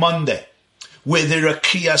day Monday, where the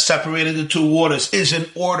Rakia separated the two waters, is in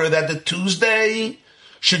order that the Tuesday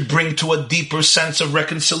should bring to a deeper sense of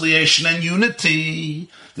reconciliation and unity.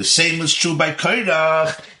 The same is true by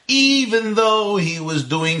Kairach. Even though he was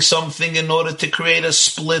doing something in order to create a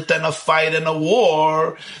split and a fight and a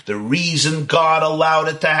war, the reason God allowed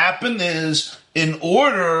it to happen is in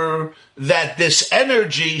order that this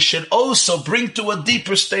energy should also bring to a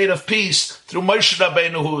deeper state of peace through Moshe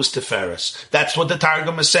Rabbeinu, who is Tiferes. That's what the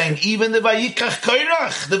Targum is saying. Even the Vayikach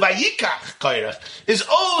Kairach, is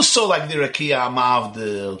also like the Rakia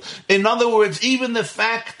Hamavdil. In other words, even the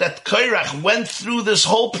fact that Kairach went through this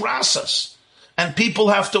whole process, and people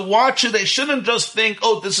have to watch it, they shouldn't just think,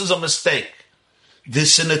 oh, this is a mistake.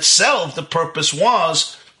 This in itself, the purpose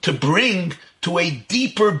was to bring to a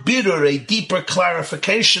deeper bitter, a deeper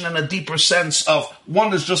clarification, and a deeper sense of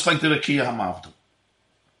one is just like the Rakia Hamavdil.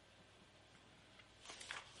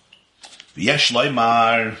 V'yesh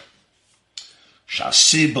loymar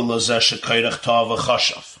sh'asib l'zeh shekairach tov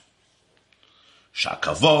v'chashav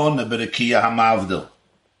sh'akavon b'Rakia Hamavdil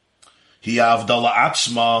hi avdal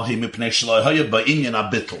la'atzma hi mipnei shelo haya ba'inyan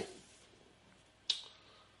abittul.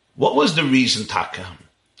 What was the reason, Taka,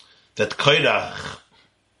 that Kairach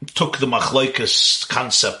took the machlokes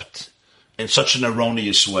concept in such an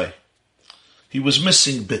erroneous way? He was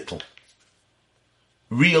missing bittul,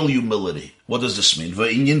 real humility. What does this mean?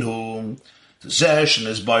 V'inyan zeh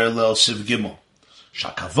shenizbar le'el siv gimel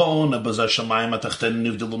sh'akavon b'zeh shamayim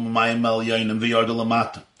atachtenim nivdelu m'mayim el yonim v'yardu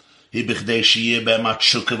l'mata hi b'chdei sheyeh be'emat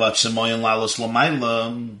shuka v'atzemoyin lalos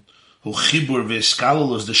l'mayla hu chibur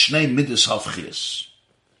v'iskalolus the shnei midas havchias.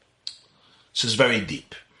 This is very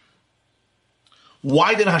deep.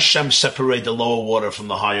 Why did Hashem separate the lower water from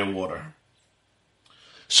the higher water?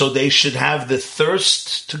 So they should have the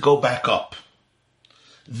thirst to go back up.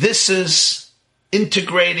 This is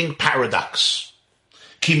integrating paradox.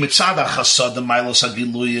 Ki mitzad hachasad mailos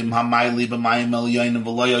hagiluyim hamayli b'mayim el yonim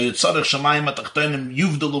v'lo yitzarech shamayim atachtonim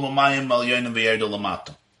yuvdelu b'mayim el yonim v'yerdu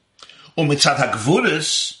l'mata. Umitzad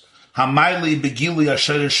hagvuris hamayli begili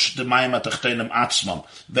asherish demayim atachtenim atzmam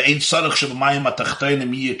ve'ein tzarech shebemayim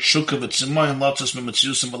atachtenim yiyet shuka v'tzimoyin lotzes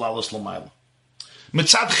memetziusim v'lalos l'mayla.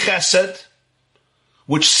 Mitzad chesed,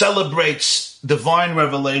 which celebrates divine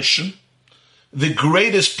revelation, the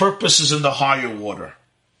greatest purpose is in the higher water,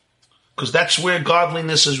 because that's where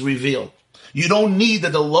godliness is revealed. You don't need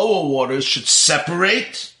that the lower waters should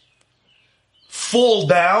separate, fall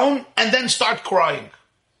down, and then start crying.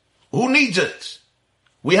 Who needs it?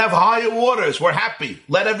 We have higher waters. We're happy.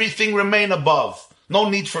 Let everything remain above. No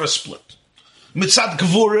need for a split. Mitzad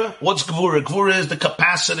Gvura. What's Gvura? Gvura is the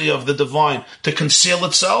capacity of the divine to conceal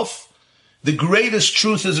itself. The greatest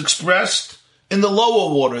truth is expressed in the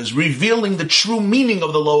lower waters, revealing the true meaning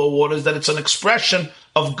of the lower waters, that it's an expression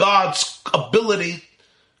of God's ability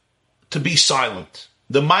to be silent.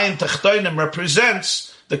 The Mayim Tachtonim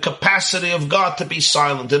represents the capacity of God to be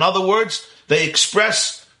silent. In other words, they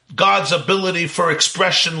express God's ability for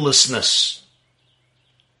expressionlessness.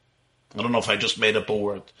 I don't know if I just made up a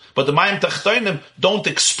word. But the Mayim Tachtonim don't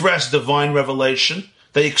express divine revelation.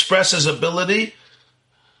 They express his ability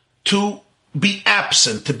to be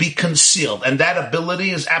absent, to be concealed. And that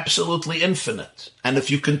ability is absolutely infinite. And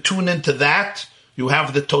if you can tune into that, you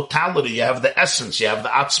have the totality, you have the essence, you have the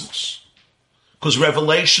atzmos. Because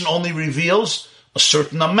revelation only reveals a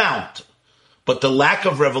certain amount. But the lack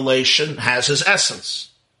of revelation has his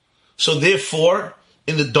essence. So therefore,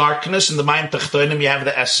 in the darkness, in the Mayim Tachtonim, you have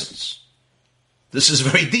the essence. This is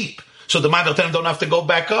very deep. So the Mayim Tachtonim don't have to go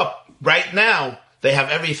back up. Right now, they have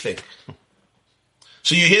everything.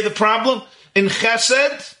 So you hear the problem? In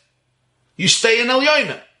Chesed, you stay in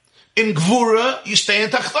Elyonim. In Gvura, you stay in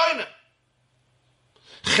Tachtonim.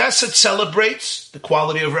 Chesed celebrates the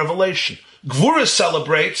quality of revelation. Gvura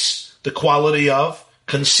celebrates the quality of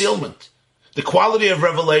concealment. The quality of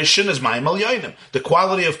revelation is Mayim Elyonim. The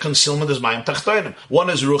quality of concealment is Mayim Tachtonim. One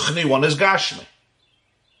is Ruchni, one is Gashmi.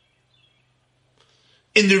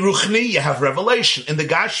 In the Ruchni, you have revelation. In the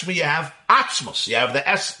Gashmi, you have Atzmos. You have the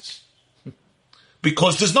essence.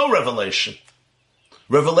 Because there's no revelation.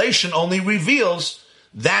 Revelation only reveals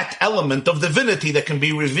that element of divinity that can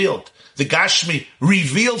be revealed. The Gashmi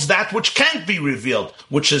reveals that which can't be revealed,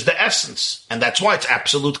 which is the essence. And that's why it's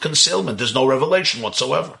absolute concealment. There's no revelation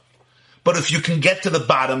whatsoever. But if you can get to the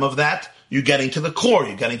bottom of that, you're getting to the core,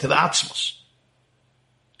 you're getting to the Atzmos.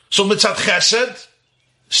 So Mitzat Chesed,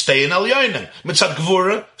 stay in Elyonim. Mitzat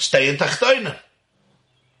Gvura, stay in Tachtonim.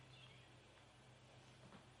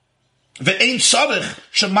 There's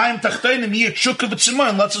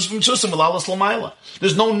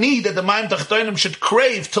no need that the Mayim Tachtonim should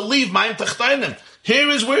crave to leave Mayim Tachtonim. Here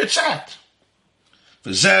is where it's at.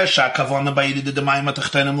 The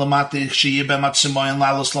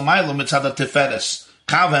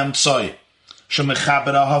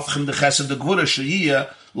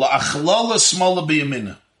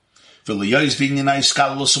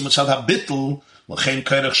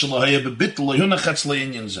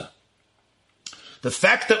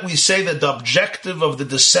fact that we say that the objective of the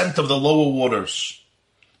descent of the lower waters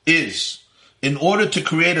is in order to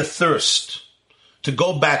create a thirst, to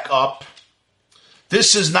go back up,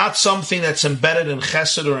 this is not something that's embedded in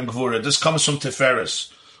Chesed or in Gvura. This comes from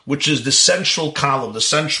Tiferes, which is the central column, the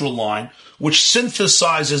central line, which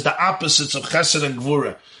synthesizes the opposites of Chesed and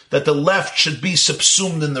Gvura, that the left should be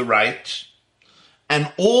subsumed in the right,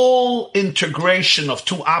 and all integration of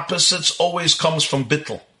two opposites always comes from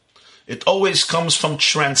Bittul. It always comes from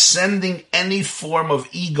transcending any form of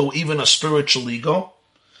ego, even a spiritual ego.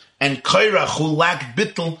 And Kairach, who lacked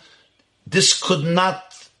Bittul, this could not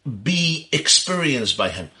be experienced by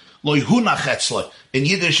him. In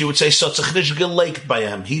Yiddish, you would say, Sotzachnish gelegt by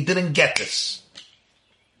him. He didn't get this.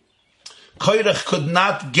 Kairach could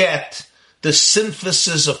not get the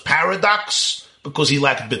synthesis of paradox because he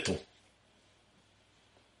lacked Bittul.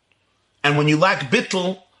 And when you lack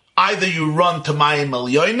Bittul, either you run to Mayim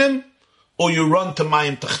Elyonim, or you run to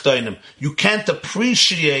Mayim Tachtonim. You can't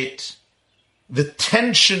appreciate the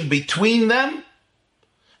tension between them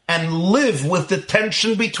and live with the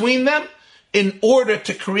tension between them in order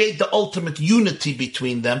to create the ultimate unity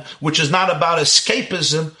between them, which is not about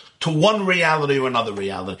escapism to one reality or another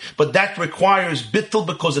reality. But that requires bittul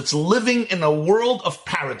because it's living in a world of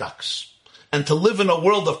paradox. And to live in a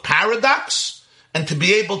world of paradox and to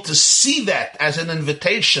be able to see that as an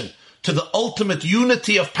invitation to the ultimate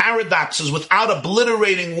unity of paradoxes without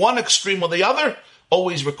obliterating one extreme or the other,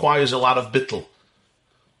 always requires a lot of bittul.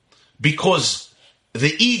 Because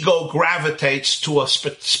the ego gravitates to a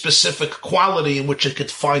specific quality in which it could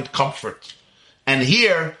find comfort. And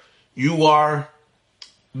here, you are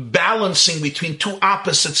balancing between two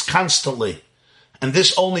opposites constantly. And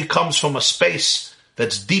this only comes from a space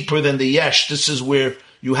that's deeper than the yesh. This is where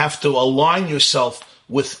you have to align yourself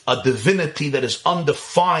with a divinity that is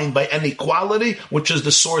undefined by any quality, which is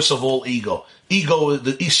the source of all ego. Ego,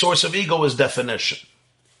 the source of ego is definition.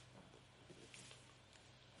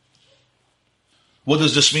 What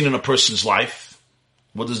does this mean in a person's life?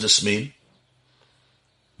 What does this mean?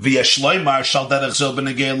 V'yeshloimar shal derech zel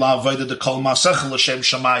b'negei la'avodah dekol ma'asechel l'shem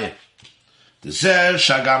shamayim. D'zeh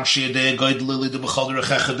shagam sheyedei goyd lili de b'chol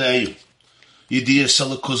rechechadeyu. Yidiyah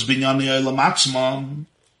selekuz binyani olam atzmam.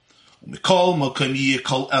 Mikol mokem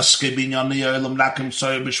yikol eske binyani olam rakim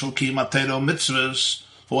soyer b'shvul kimatero mitzvahs.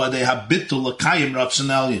 For they have bittul l'kayim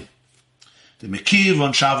ratzonelyin. The Mekiv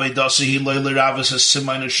on Shavei Dasi he loyal Ravis has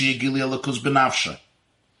Simayna Shia Gilia Lakuz Benafsha.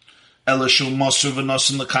 Elishu Mosur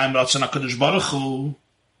Venosin Lakaim Ratzon HaKadosh Baruch Hu.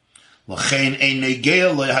 Lachein Ein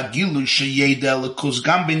Negea Lo Hagilu Sheyeda Lakuz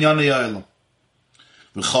Gam Binyane Yoilam.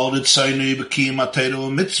 V'chol Ritzaynu B'kiyim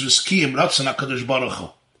Ateiru Mitzvahs Kiyim Ratzon HaKadosh Baruch Hu.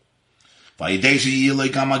 V'ayidezi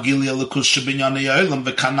Yilei Gam Hagilia Lakuz Shebinyane Yoilam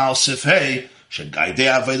V'kanal Sifhei Shegaidei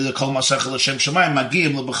Aveda L'kol Masechel L'Shem Shemayim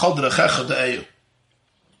Magiyim L'B'chol D'Rechecha D'Eyu.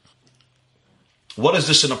 What is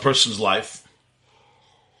this in a person's life?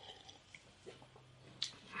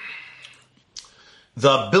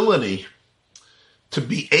 The ability to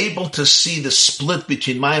be able to see the split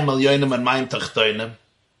between Mayim Elyonim and Mayim Tachtonim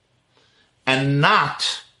and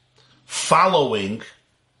not following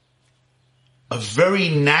a very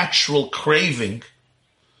natural craving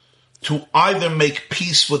to either make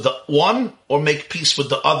peace with the one or make peace with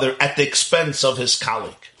the other at the expense of his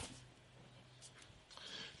colleague.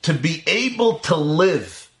 To be able to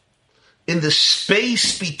live in the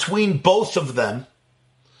space between both of them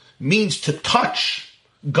means to touch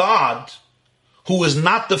God who is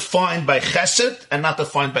not defined by chesed and not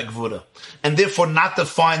defined by gvura, and therefore not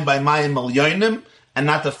defined by mayim elyonim and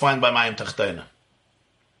not defined by mayim tachtonim.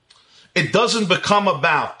 It doesn't become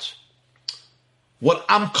about what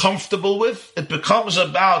I'm comfortable with. It becomes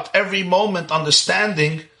about every moment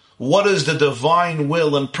understanding what is the divine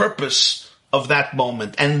will and purpose of that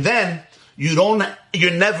moment. And then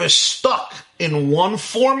you're never stuck in one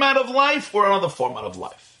format of life or another format of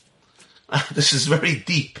life. This is very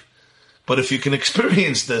deep. But if you can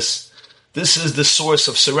experience this, this is the source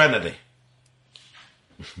of serenity.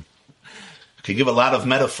 I could give a lot of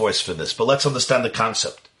metaphors for this, but let's understand the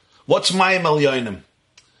concept. What's Mayim Elyonim?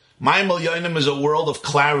 Mayim Elyonim is a world of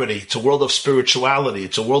clarity. It's a world of spirituality.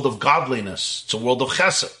 It's a world of godliness. It's a world of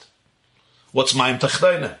chesed. What's Mayim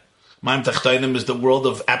Tachtonim? Mayim Tachtonim is the world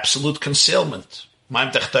of absolute concealment.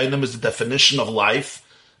 Mayim Tachtonim is the definition of life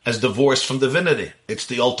as divorced from divinity. It's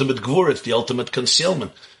the ultimate gvur. It's the ultimate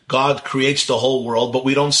concealment. God creates the whole world, but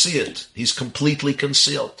we don't see it. He's completely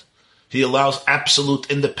concealed. He allows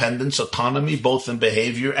absolute independence, autonomy, both in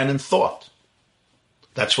behavior and in thought.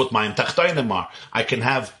 That's what Mayim Tachtonim are. I can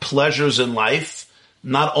have pleasures in life.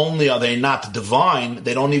 Not only are they not divine,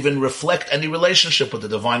 they don't even reflect any relationship with the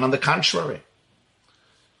divine. On the contrary.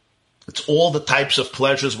 It's all the types of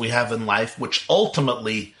pleasures we have in life which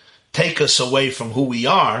ultimately take us away from who we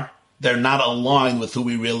are. They're not aligned with who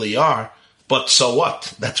we really are. But so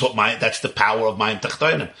what? That's the power of Mayim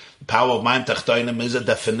Tachtonim. The power of Mayim Tachtonim is a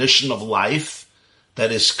definition of life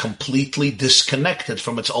that is completely disconnected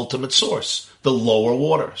from its ultimate source, the lower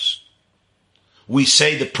waters. We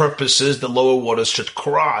say the purpose is the lower waters should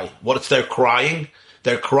cry. What if they're crying?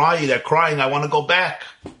 They're crying, I want to go back.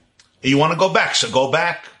 You want to go back, so go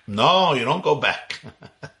back. No, you don't go back.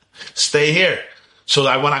 Stay here. So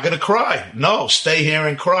I'm not going to cry. No, stay here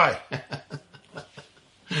and cry.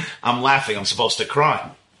 I'm laughing. I'm supposed to cry.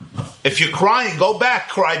 If you're crying, go back,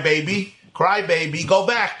 cry baby. Cry baby, go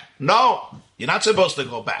back. No, you're not supposed to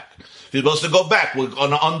go back. If you're supposed to go back, we're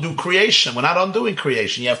going to undo creation. We're not undoing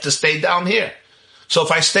creation. You have to stay down here. So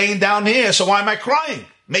if I'm staying down here, so why am I crying?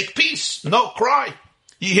 Make peace. No, cry.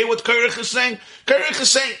 You hear what Korach is saying? Korach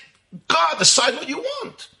is saying, God, decide what you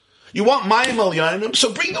want. You want Mayim Elyonim,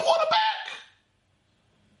 so bring the water back.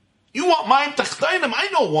 You want Mayim Tachtonim. I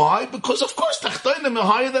know why. Because, of course, Tachtonim are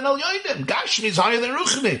higher than Elyonim. Gashmi is higher than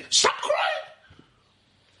Ruchni. Stop crying.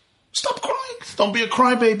 Stop crying. Don't be a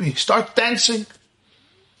crybaby. Start dancing.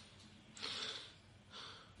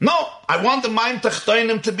 No, I want the Mayim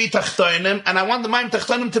Tachtonim to be Tachtonim, and I want the Mayim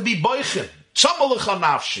Tachtonim to be Boichin. Tzamalecha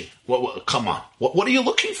nafshi. Come on. What are you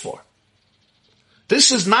looking for?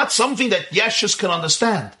 This is not something that Yeshus can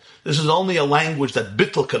understand. This is only a language that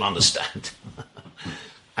Bittul can understand.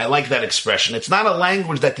 I like that expression. It's not a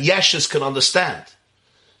language that Yeshus can understand.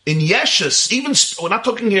 In Yeshus, even, we're not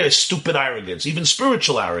talking here stupid arrogance, even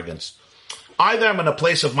spiritual arrogance. Either I'm in a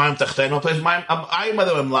place of Mayim Tachtonim,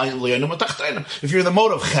 if you're in the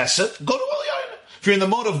mode of Chesed, go to Elyonim. If you're in the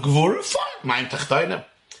mode of Gvura, fine, Mayim Tachtonim.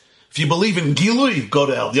 If you believe in Gilui, go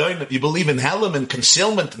to Elyonim. If you believe in Helam and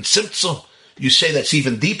concealment and Tzimtzum, you say that's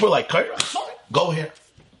even deeper, like Korach, fine, go here.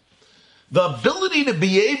 The ability to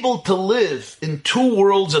be able to live in two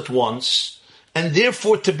worlds at once, and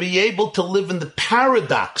therefore to be able to live in the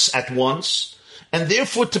paradox at once, and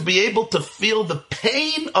therefore to be able to feel the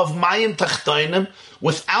pain of Mayim Tachtonim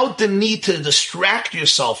without the need to distract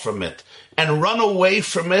yourself from it and run away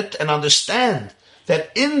from it, and understand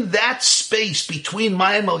that in that space between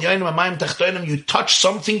Mayim Elyonim and Mayim Tachtonim you touch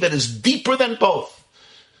something that is deeper than both.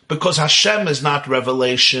 Because Hashem is not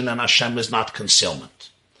revelation and Hashem is not concealment.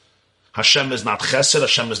 Hashem is not chesed,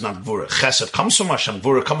 Hashem is not gvura. Chesed comes from Hashem,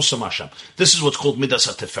 gvura comes from Hashem. This is what's called Midas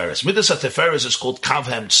HaTiferes. Midas HaTiferes is called Kav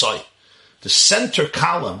HaEmtsai. The center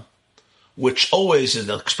column, which always is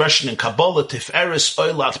the expression in Kabbalah, Tiferes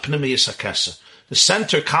Oilat Pnimiyus HaKesed. The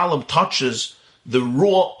center column touches the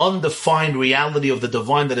raw, undefined reality of the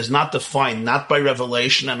divine that is not defined, not by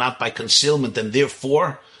revelation and not by concealment, and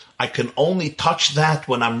therefore I can only touch that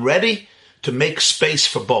when I'm ready to make space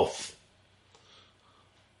for both.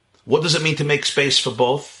 What does it mean to make space for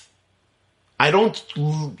both? I don't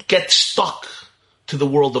get stuck to the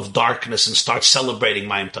world of darkness and start celebrating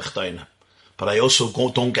Mayim Tachtonim. But I also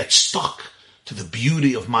don't get stuck to the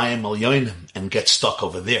beauty of Mayim Elyonim and get stuck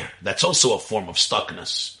over there. That's also a form of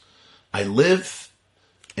stuckness. I live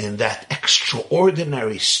in that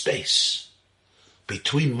extraordinary space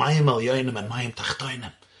between Mayim Elyonim and Mayim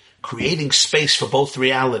Tachtonim, creating space for both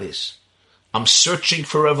realities. I'm searching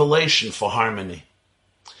for revelation, for harmony.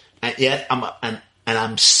 And yet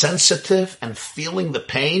I'm sensitive and feeling the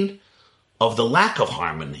pain of the lack of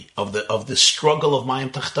harmony, of the struggle of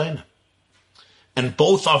Mayim Tachtonim. And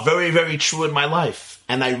both are very, very true in my life.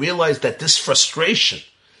 And I realize that this frustration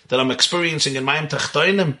that I'm experiencing in Mayim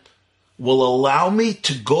Tachtonim will allow me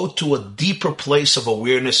to go to a deeper place of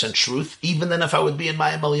awareness and truth, even than if I would be in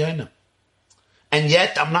Mayim Elyonim. And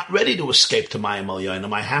yet, I'm not ready to escape to Mayim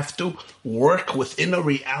Elyonim. I have to work within a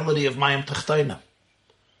reality of Mayim Tachtonim.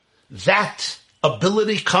 That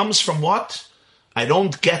ability comes from what? I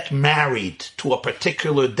don't get married to a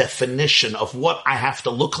particular definition of what I have to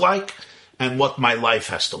look like and what my life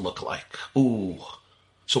has to look like. Ooh.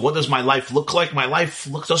 So what does my life look like? My life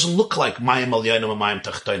doesn't look like Mayim Elyonim and Mayim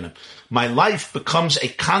Tachtonim. My life becomes a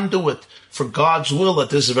conduit for God's will at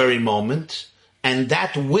this very moment, and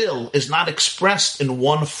that will is not expressed in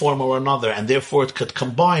one form or another, and therefore it could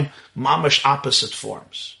combine mamash opposite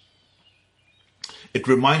forms. It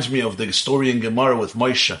reminds me of the story in Gemara with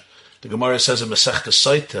Moshe. The Gemara says in Masechta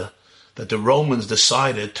Saita that the Romans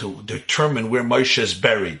decided to determine where Moshe is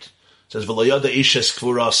buried. It says, V'layada ishes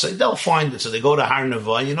kvurase. They'll find it. So they go to Har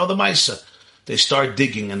Nevah, you know the Maisa. They start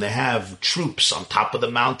digging and they have troops on top of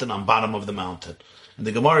the mountain, on bottom of the mountain. And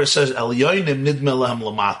the Gemara says, Elyonim nidme lahem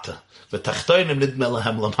lamata, v'tachtoinim nidme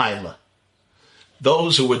lahem lamayla.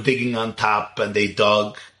 Those who were digging on top and they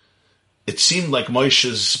dug, it seemed like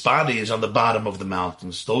Moshe's body is on the bottom of the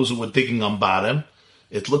mountains. Those who were digging on bottom,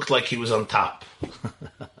 it looked like he was on top.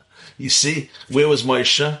 You see, where was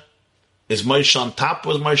Moshe? Is Moshe on top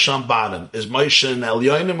or is Moshe on bottom? Is Moshe in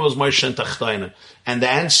Elyonim or is Moshe in Tachtonim? And the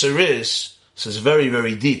answer is, this is very,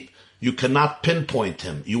 very deep. You cannot pinpoint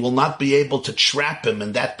him. You will not be able to trap him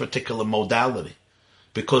in that particular modality.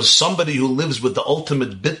 Because somebody who lives with the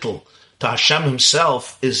ultimate bittul to Hashem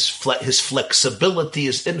himself, his flexibility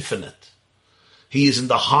is infinite. He is in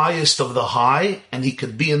the highest of the high and he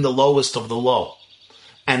could be in the lowest of the low.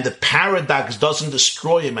 And the paradox doesn't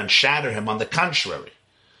destroy him and shatter him. On the contrary,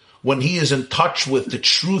 when he is in touch with the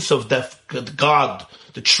truth of God,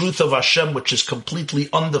 the truth of Hashem, which is completely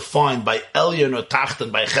undefined by Elyon or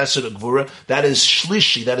Tachten, by Chesed or Gvura, that is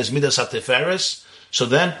Shlishi, that is Midas HaTiferes. So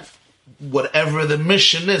then, whatever the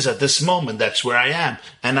mission is at this moment, that's where I am.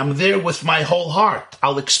 And I'm there with my whole heart.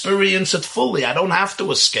 I'll experience it fully. I don't have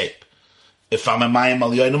to escape. If I'm in Mayim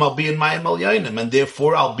Elyonim, I'll be in Mayim Elyonim, and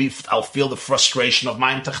therefore I'll feel the frustration of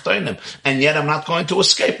Mayim Tachtonim. And yet I'm not going to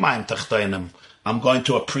escape Mayim Tachtonim. I'm going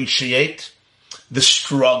to appreciate the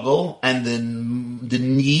struggle and the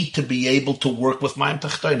need to be able to work with Mayim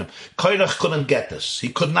Tachtonim. Korach couldn't get this. He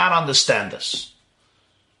could not understand this.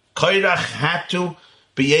 Korach had to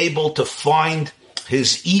be able to find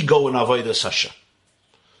his ego in Avodas Hashem.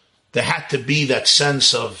 There had to be that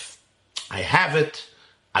sense of, I have it,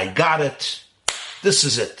 I got it, this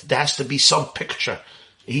is it. There has to be some picture.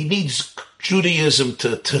 He needs Judaism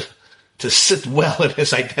to sit well in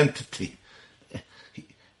his identity.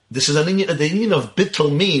 This is the union of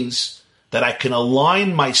bittul means that I can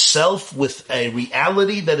align myself with a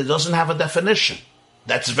reality that it doesn't have a definition.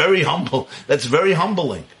 That's very humble. That's very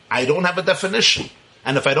humbling. I don't have a definition.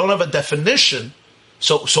 And if I don't have a definition,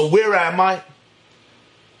 so where am I?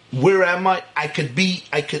 Where am I?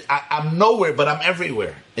 I'm nowhere, but I'm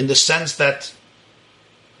everywhere. In the sense that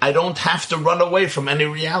I don't have to run away from any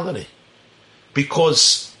reality.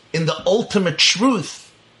 Because in the ultimate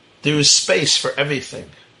truth, there is space for everything.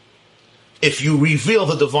 If you reveal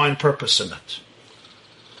the divine purpose in it.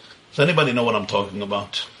 Does anybody know what I'm talking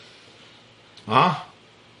about? Huh?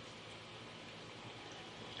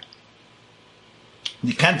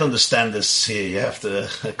 You can't understand this here. You have to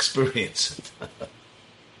experience it.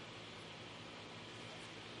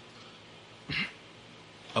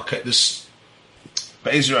 Okay, this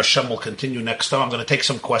Be'ezer Hashem will continue next time. I'm going to take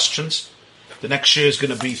some questions. The next share is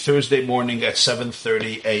going to be Thursday morning at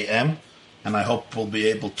 7:30 a.m. And I hope we'll be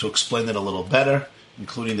able to explain it a little better,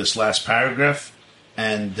 including this last paragraph,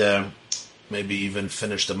 and maybe even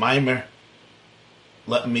finish the mimer.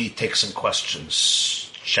 Let me take some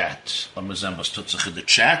questions. Chat. The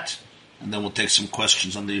chat, and then we'll take some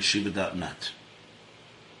questions on the yeshiva.net.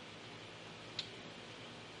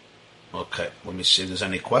 Okay, let me see if there's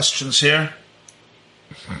any questions here.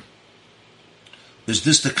 Is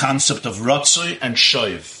this the concept of Ratzoi and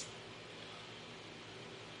Shoiv?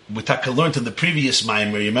 We learned in the previous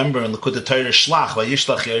Maimer, remember in Likud Torah Shlach,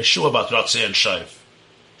 Vayishlach Yeshua about Ratzoi and Shoiv.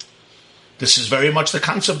 This is very much the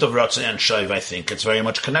concept of Ratzoi and Shoiv, I think. It's very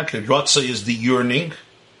much connected. Ratzoi is the yearning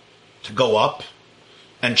to go up,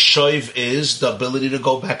 and Shoiv is the ability to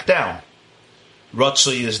go back down.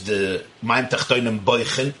 Ratzoi is the Mayim Tachtonim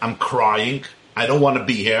Boichin, I'm crying, I don't want to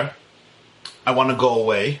be here, I want to go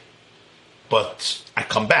away, but I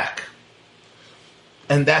come back.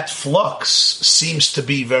 And that flux seems to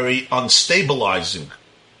be very unstabilizing.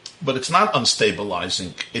 but it's not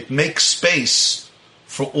unstabilizing. It makes space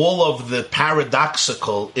for all of the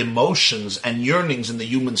paradoxical emotions and yearnings in the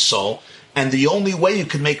human soul. And the only way you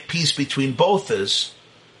can make peace between both is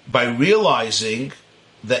by realizing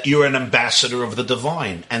that you're an ambassador of the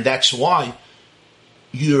divine. And that's why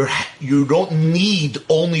you don't need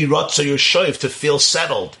only Ratzah or Shoiv to feel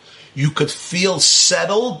settled. You could feel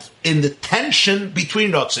settled in the tension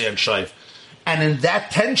between Ratzah and Shoiv. And in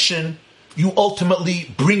that tension, you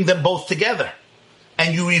ultimately bring them both together.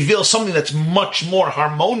 And you reveal something that's much more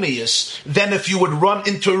harmonious than if you would run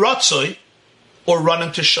into Ratzah or run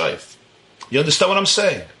into Shoiv. You understand what I'm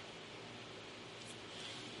saying?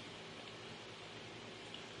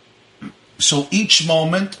 So each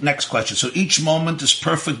moment, next question, so each moment is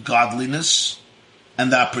perfect godliness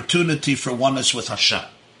and the opportunity for oneness with Hashem.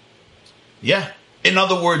 Yeah. In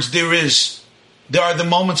other words, there are the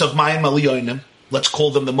moments of Mayim Aliyonim, let's call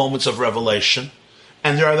them the moments of revelation,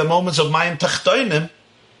 and there are the moments of Mayim Tachtoinim,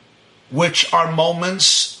 which are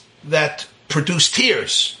moments that produce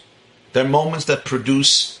tears. They're moments that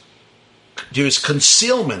there is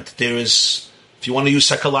concealment, there is, if you want to use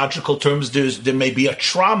psychological terms, there may be a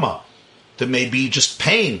trauma, there may be just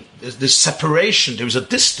pain, there's separation, there's a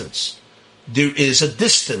distance. There is a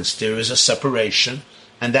distance, there is a separation,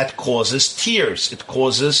 and that causes tears, it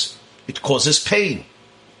causes pain.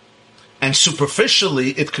 And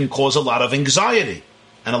superficially, it can cause a lot of anxiety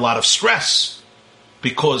and a lot of stress,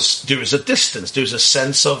 because there is a distance, there's a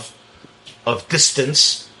sense of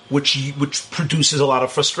distance which produces a lot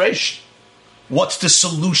of frustration. What's the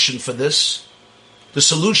solution for this? The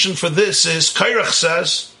solution for this is, Kairach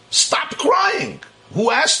says, stop crying. Who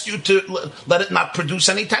asked you to let it not produce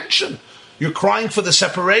any tension? You're crying for the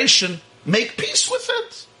separation, make peace with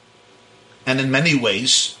it. And in many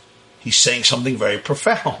ways, he's saying something very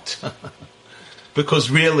profound. Because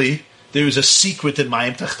really, there is a secret in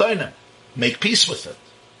Mayim Tachtoinim. Make peace with it.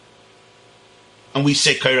 And we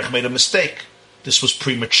say Kairach made a mistake. This was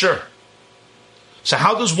premature. So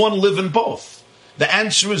how does one live in both? The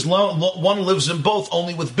answer is one lives in both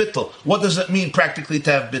only with bittul. What does it mean practically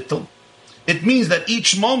to have bittul? It means that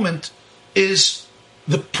each moment is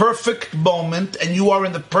the perfect moment, and you are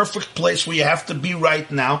in the perfect place where you have to be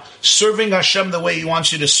right now, serving Hashem the way He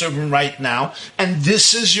wants you to serve Him right now, and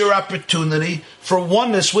this is your opportunity for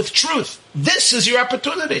oneness with truth. This is your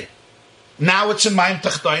opportunity. Now it's in Mayim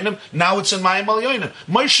Tachtoinim, now it's in Mayim Aliyonim.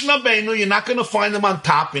 Moshe Rabbeinu, you're not going to find them on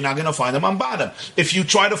top, you're not going to find them on bottom. If you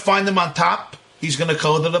try to find them on top, He's going to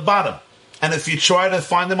go to the bottom. And if you try to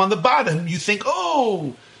find them on the bottom, you think,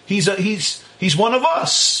 oh, he's one of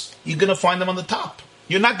us. You're going to find them on the top.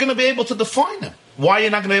 You're not going to be able to define him. Why are you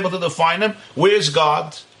not going to be able to define him? Where's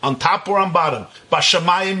God? On top or on bottom?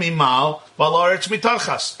 Bashamayim mimal, v'alaretz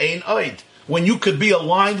mitachas, ein oid. When you could be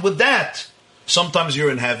aligned with that, sometimes you're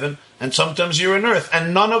in heaven and sometimes you're in earth,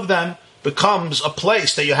 and none of them becomes a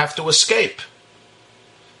place that you have to escape,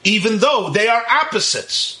 even though they are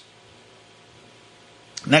opposites.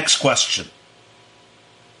 Next question.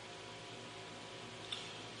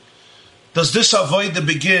 Does this avodah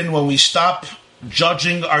begin when we stop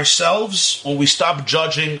judging ourselves or we stop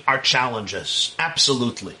judging our challenges?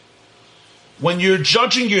 Absolutely. When you're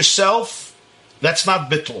judging yourself, that's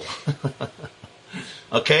not bittul.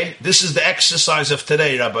 Okay? This is the exercise of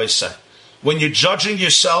today, Rabbi said. When you're judging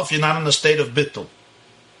yourself, you're not in a state of bittul.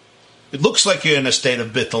 It looks like you're in a state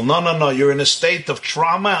of bittul. No. You're in a state of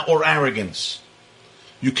trauma or arrogance.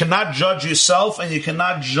 You cannot judge yourself and you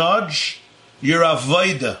cannot judge your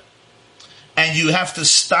avodah. And you have to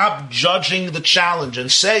stop judging the challenge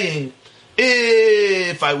and saying,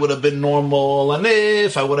 if I would have been normal, and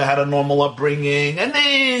if I would have had a normal upbringing, and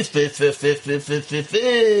if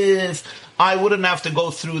I wouldn't have to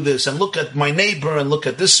go through this, and look at my neighbor, and look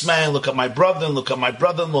at this man, look at my brother, and look at my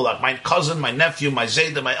brother-in-law, like my cousin, my nephew, my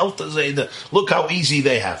Zayda, my Elta Zayda, look how easy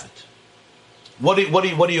they have it. What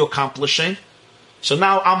are you accomplishing? So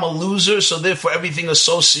now I'm a loser, so therefore everything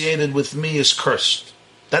associated with me is cursed.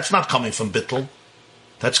 That's not coming from bittul.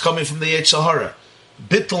 That's coming from the Yetzer Hara.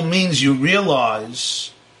 Bittul means you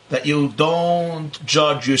realize that you don't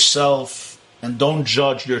judge yourself and don't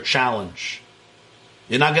judge your challenge.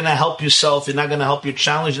 You're not going to help yourself, you're not going to help your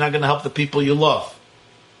challenge, you're not going to help the people you love.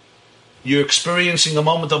 You're experiencing a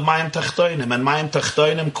moment of Mayim Tachtoinim, and Mayim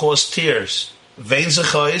Tachtoinim cause tears. Vein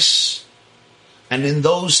zechais. And in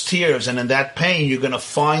those tears and in that pain, you're going to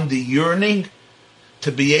find the yearning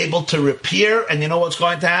to be able to repair. And you know what's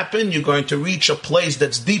going to happen? You're going to reach a place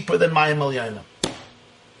that's deeper than Mayim Aliyonim.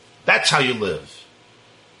 That's how you live.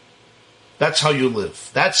 That's how you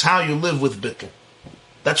live. That's how you live with bittul.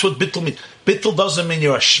 That's what bittul means. Bittul doesn't mean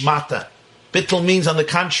you're a shmata. Bittul means, on the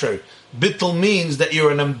contrary, Bittul means that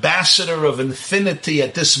you're an ambassador of infinity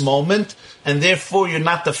at this moment, and therefore you're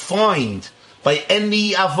not defined by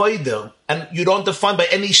any avodah, and you don't define by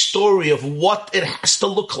any story of what it has to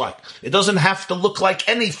look like. It doesn't have to look like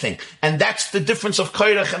anything. And that's the difference of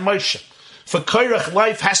Korach and Moshe. For Korach,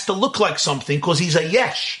 life has to look like something because he's a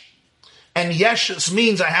yesh. And yeshus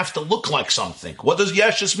means I have to look like something. What does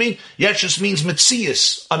yeshus mean? Yeshus means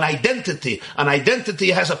mitzias, an identity. An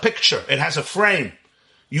identity has a picture. It has a frame.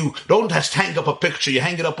 You don't just hang up a picture, you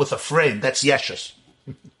hang it up with a frame. That's yeshus.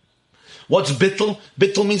 What's bittul?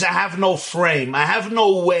 Bittul means I have no frame. I have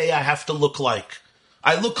no way I have to look like.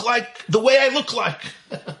 I look like the way I look like.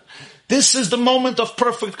 This is the moment of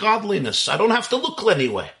perfect godliness. I don't have to look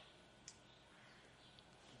anyway.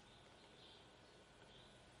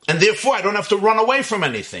 And therefore, I don't have to run away from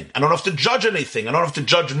anything. I don't have to judge anything. I don't have to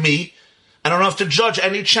judge me. I don't have to judge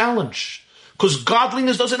any challenge. Because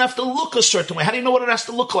godliness doesn't have to look a certain way. How do you know what it has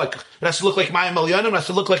to look like? It has to look like Mayim Elyonim. It has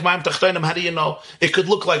to look like Mayim Tachtonim. How do you know? It could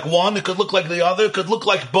look like one. It could look like the other. It could look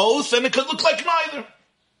like both. And it could look like neither.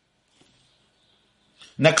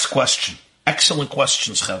 Next question. Excellent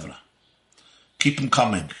questions, Chevra. Keep them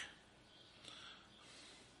coming.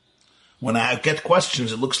 When I get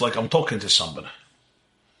questions, it looks like I'm talking to somebody.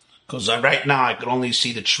 Because right now I can only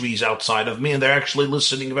see the trees outside of me, and they're actually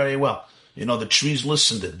listening very well. You know, the trees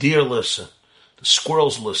listen, the deer listen, the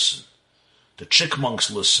squirrels listen, the chipmunks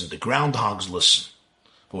listen, the groundhogs listen.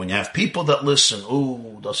 But when you have people that listen,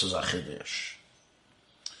 ooh, das is a chiddush.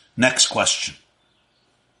 Next question.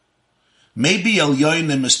 Maybe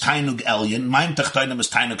Elyonim is Tainug Elyon, Mayim Tachtonim is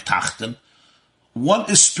Tainug Tachten. What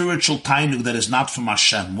is spiritual Tainug that is not from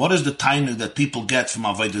Hashem? What is the Tainug that people get from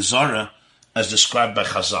Avodah Zarah as described by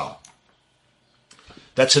Chazal?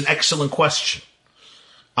 That's an excellent question.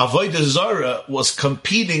 Avodah Zarah was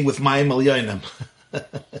competing with Mayim Elyonim.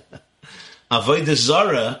 Avodah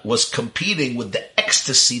Zarah was competing with the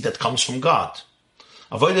ecstasy that comes from God.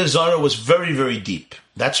 Avodah Zarah was very, very deep.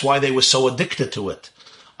 That's why they were so addicted to it.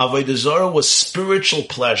 Avodah Zarah was spiritual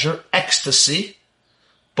pleasure, ecstasy,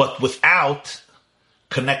 but without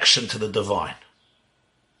connection to the divine.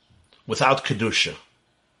 Without Kedusha.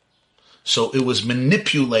 So it was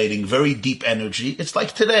manipulating very deep energy. It's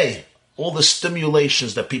like today. All the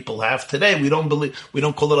stimulations that people have today, we don't call it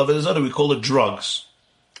Avodah Zarah, we call it drugs.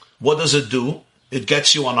 What does it do? It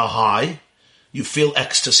gets you on a high. You feel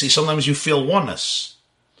ecstasy. Sometimes you feel oneness.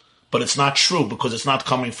 But it's not true because it's not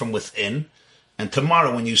coming from within. And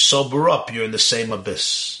tomorrow when you sober up, you're in the same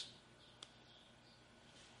abyss.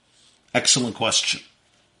 Excellent question.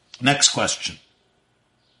 Next question.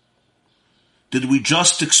 Did we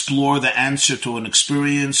just explore the answer to an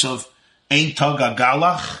experience of Ein Tag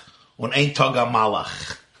HaGalach or Ein Tag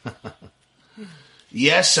HaMalach?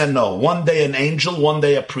 Yes and no. One day an angel, one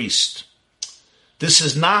day a priest. This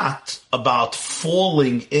is not about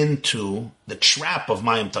falling into the trap of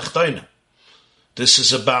Mayim Tachtonim. This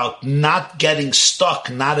is about not getting stuck,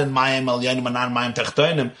 not in Mayim Elyonim and not in Mayim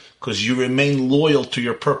Tachtonim, because you remain loyal to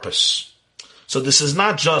your purpose. So this is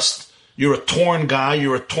not just you're a torn guy,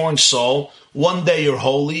 you're a torn soul. One day you're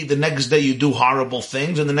holy, the next day you do horrible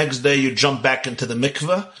things, and the next day you jump back into the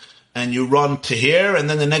mikveh, and you run to here, and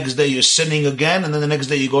then the next day you're sinning again, and then the next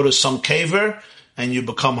day you go to some caver, and you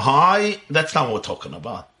become high. That's not what we're talking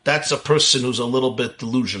about. That's a person who's a little bit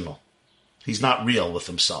delusional. He's not real with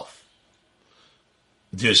himself.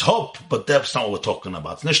 There's hope, but that's not what we're talking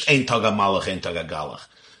about. It's nicht Ein Tag HaMalach, Ein Tag HaGalach.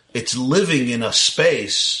 It's living in a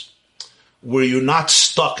space where you're not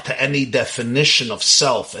stuck to any definition of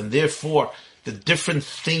self, and therefore the different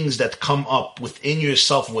things that come up within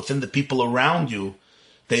yourself and within the people around you,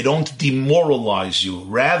 they don't demoralize you.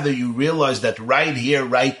 Rather, you realize that right here,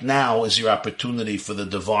 right now is your opportunity for the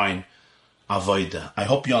divine avodah. I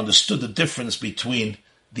hope you understood the difference between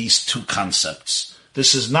these two concepts.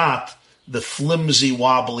 This is not the flimsy,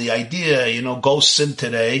 wobbly idea, go sin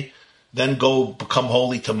today, then go become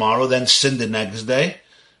holy tomorrow, then sin the next day,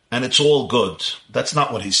 and it's all good. That's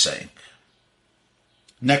not what he's saying.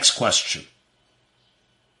 Next question.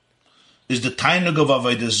 Is the Tainug of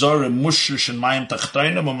Avodah Zarah mushrish in Mayim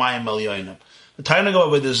Tachtonim or Mayim Elyonim? The Tainug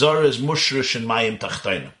of Avodah Zarah is mushrish in Mayim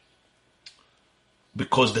Tachtonim.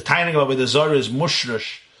 Because the Tainug of Avodah Zarah is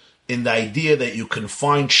mushrish in the idea that you can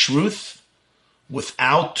find truth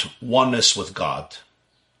without oneness with God.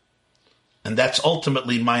 And that's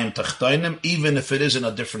ultimately Mayim Tachtonim, even if it is in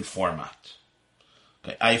a different format.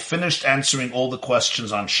 Okay, I finished answering all the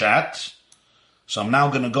questions on chat, so I'm now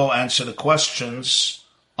going to go answer the questions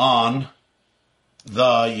on the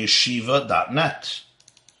yeshiva.net.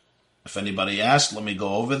 If anybody asked, let me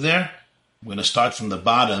go over there. I'm going to start from the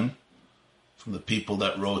bottom, from the people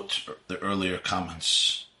that wrote the earlier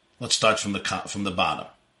comments. Let's start from the bottom.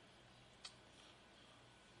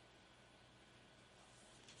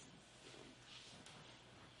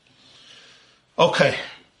 Okay,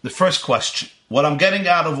 the first question. What I'm getting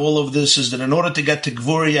out of all of this is that in order to get to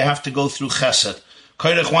Gvura, you have to go through Chesed.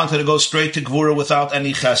 Korach wanted to go straight to Gvura without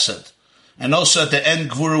any Chesed. And also at the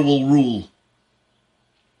end, Gvura will rule.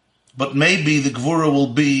 But maybe the Gvura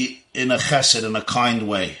will be in a Chesed, in a kind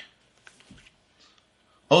way.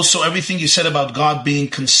 Also, everything you said about God being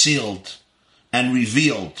concealed and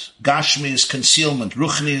revealed. Gashmi is concealment,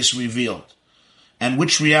 Ruchni is revealed. And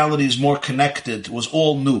which reality is more connected was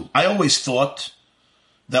all new. I always thought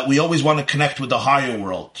that we always want to connect with the higher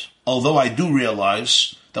world, although I do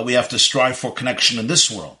realize that we have to strive for connection in this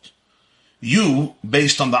world. You,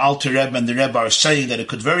 based on the Alter Rebbe and the Rebbe, are saying that it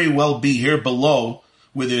could very well be here below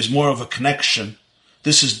where there's more of a connection.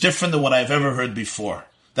 This is different than what I've ever heard before.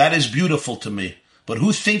 That is beautiful to me. But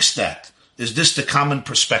who thinks that? Is this the common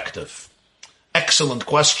perspective? Excellent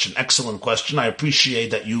question, excellent question. I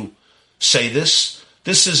appreciate that you say this.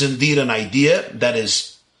 This is indeed an idea that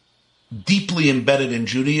is deeply embedded in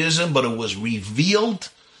Judaism, but it was revealed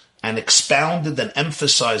and expounded and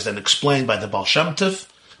emphasized and explained by the Baal Shem Tov,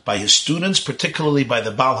 by his students, particularly by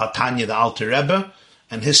the Baal HaTanya, the Alter Rebbe,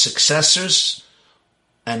 and his successors.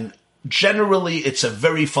 And generally, it's a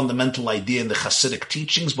very fundamental idea in the Hasidic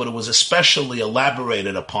teachings, but it was especially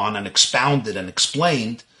elaborated upon and expounded and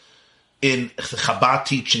explained in the Chabad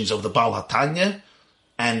teachings of the Baal HaTanya,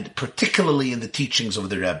 and particularly in the teachings of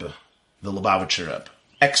the Rebbe, the Lubavitcher Rebbe.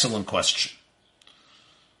 Excellent question.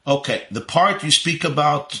 Okay, the part you speak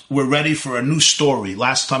about, we're ready for a new story.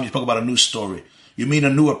 Last time you spoke about a new story. You mean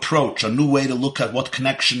a new approach, a new way to look at what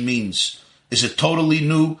connection means. Is it totally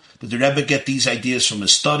new? Did the Rebbe get these ideas from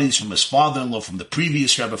his studies, from his father-in-law, from the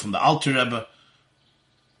previous Rebbe, from the Alter Rebbe?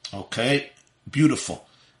 Okay, beautiful.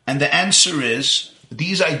 And the answer is,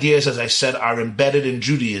 these ideas, as I said, are embedded in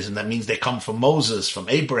Judaism. That means they come from Moses, from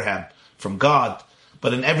Abraham, from God.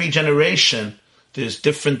 But in every generation, there's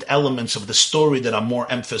different elements of the story that are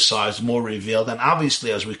more emphasized, more revealed. And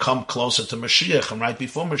obviously, as we come closer to Mashiach, and right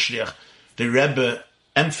before Mashiach, the Rebbe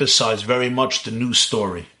emphasized very much the new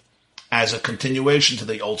story as a continuation to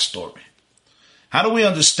the old story. How do we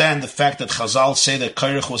understand the fact that Chazal say that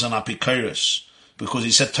Korach was an Apikoros? Because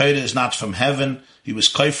he said Torah is not from heaven, he was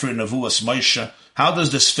Kaifer in Nevuas Moshe. How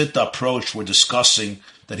does this fit the approach we're discussing,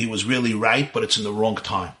 that he was really right, but it's in the wrong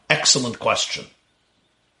time? Excellent question.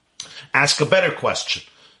 Ask a better question.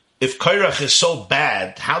 If Korach is so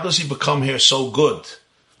bad, how does he become here so good?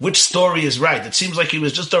 Which story is right? It seems like he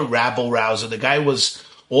was just a rabble-rouser. The guy was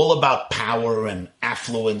all about power and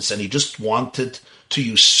affluence, and he just wanted to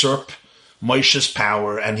usurp Moshe's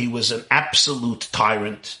power, and he was an absolute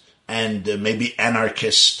tyrant and maybe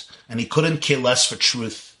anarchist, and he couldn't care less for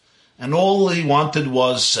truth. And all he wanted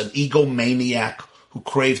was an egomaniac who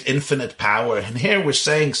craved infinite power. And here we're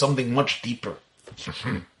saying something much deeper.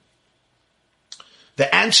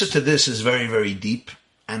 The answer to this is very, very deep.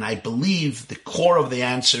 And I believe the core of the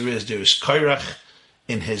answer is there is Korach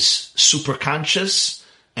in his superconscious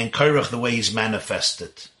and Korach the way he's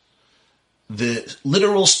manifested. The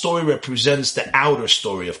literal story represents the outer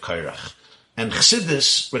story of Korach. And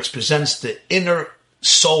Chassidus represents the inner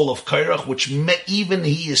soul of Korach, which even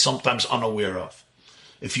he is sometimes unaware of.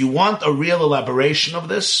 If you want a real elaboration of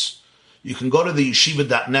this, you can go to the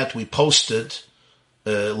yeshiva.net. We posted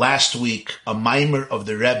last week a mimer of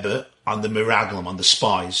the Rebbe on the Miraglim, on the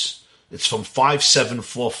spies. It's from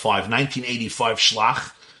 5745, 1985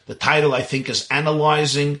 Shlach. The title, I think, is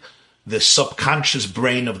Analyzing the Subconscious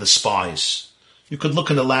Brain of the Spies. You could look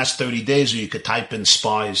in the last 30 days, or you could type in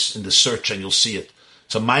spies in the search and you'll see it.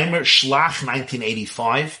 It's a mimer, Shlach,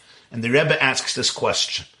 1985, and the Rebbe asks this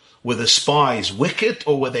question. Were the spies wicked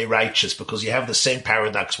or were they righteous? Because you have the same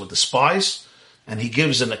paradox with the spies, and he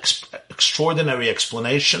gives an extraordinary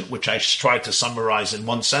explanation, which I tried to summarize in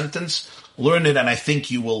one sentence. Learn it, and I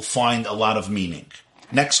think you will find a lot of meaning.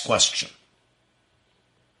 Next question.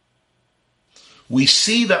 We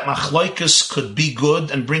see that Machloikus could be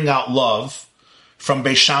good and bring out love from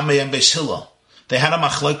Beis Shammai and Beis Hillel. They had a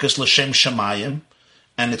Machloikus l'shem Shamayim,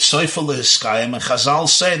 and it's Seifel l'Hiskayim, and Chazal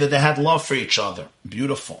say that they had love for each other.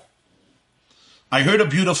 Beautiful. I heard a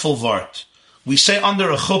beautiful vart. We say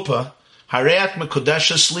under a chuppah, Hareat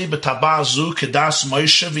mekudeshes li b'tabah zu kedas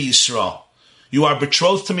Moshe v'Yisrael. You are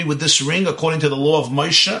betrothed to me with this ring according to the law of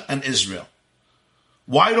Moshe and Israel.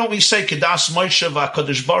 Why don't we say kedas Moshe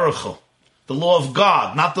v'HaKadosh Baruch Hu? The law of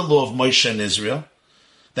God, not the law of Moshe and Israel.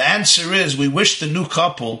 The answer is we wish the new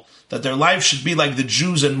couple that their life should be like the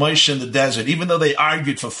Jews and Moshe in the desert. Even though they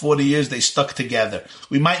argued for 40 years, they stuck together.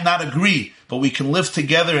 We might not agree, but we can live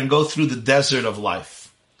together and go through the desert of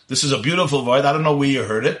life. This is a beautiful word. I don't know where you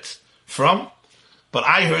heard it from, but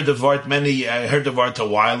I heard the word a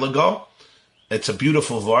while ago. It's a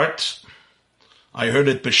beautiful word. I heard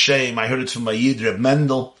it b'shem. I heard it from a Yid, Reb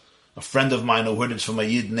Mendel, a friend of mine who heard it from a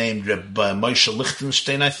Yid named Reb Moshe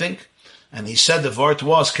Lichtenstein, I think. And he said the word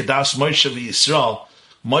was Kedas Moshe v'Yisrael.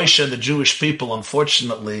 Moshe and the Jewish people,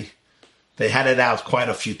 unfortunately, they had it out quite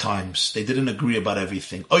a few times. They didn't agree about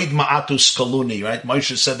everything. Oid ma'atu skaluni, right?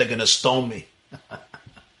 Moshe said they're going to stone me.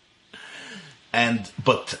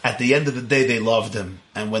 But at the end of the day, they loved him.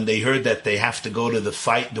 And when they heard that they have to go to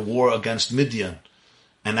the war against Midian,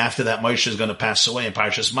 and after that Moshe is going to pass away in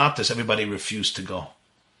Parshas Matos, everybody refused to go.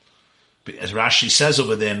 As Rashi says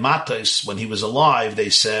over there in Matos, when he was alive, they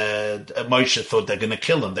said, Moshe thought they're going to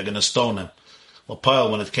kill him, they're going to stone him. Well,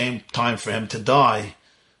 Paul, when it came time for him to die,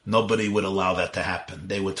 nobody would allow that to happen.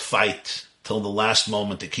 They would fight till the last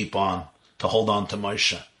moment to hold on to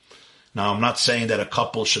Moshe. Now, I'm not saying that a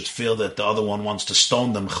couple should feel that the other one wants to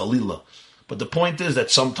stone them, Chalila. But the point is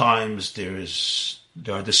that sometimes there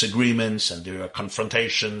are disagreements and there are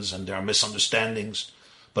confrontations and there are misunderstandings.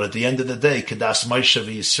 But at the end of the day, Kedas Moshe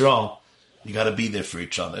v'Yisrael, you got to be there for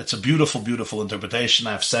each other. It's a beautiful, beautiful interpretation.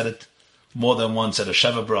 I've said it more than once at a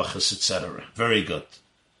Sheva Brachas, etc. Very good.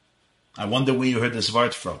 I wonder where you heard this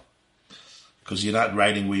word from, because you're not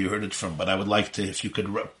writing where you heard it from, but I would like to, if you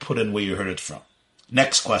could put in where you heard it from.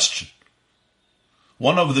 Next question.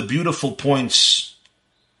 One of the beautiful points,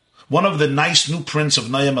 one of the nice new prints of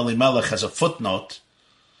Noam Elimelech has a footnote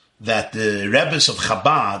that the Rebbes of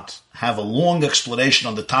Chabad have a long explanation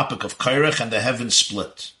on the topic of Kairach and the heaven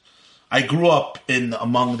split. I grew up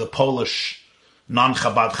among the Polish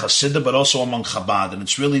non-Chabad Hasidim, but also among Chabad, and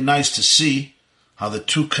it's really nice to see how the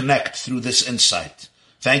two connect through this insight.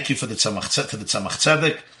 Thank you for the Tzemach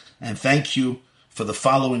Tzedek, and thank you for the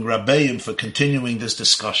following Rabbeim for continuing this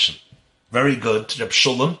discussion. Very good, Reb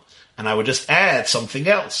Shulam. And I would just add something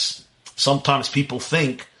else. Sometimes people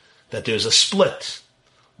think that there's a split,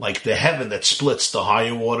 like the heaven that splits the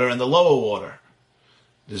higher water and the lower water.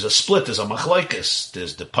 There's a split, there's a machlokes,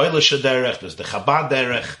 there's the Polish derech, there's the Chabad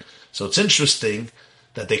derech. So it's interesting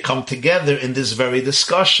that they come together in this very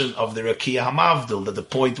discussion of the Rakia Hamavdil, that the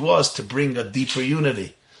point was to bring a deeper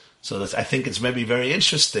unity. So I think it's maybe very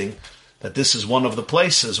interesting that this is one of the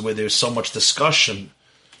places where there's so much discussion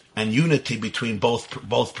and unity between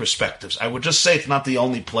both perspectives. I would just say it's not the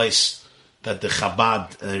only place that the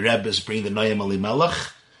Chabad Rebbes bring the Noam Elimelech.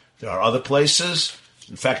 There are other places.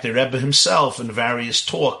 In fact, the Rebbe himself in various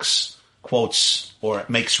talks quotes or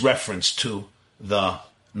makes reference to the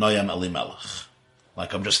Noam Elimelech.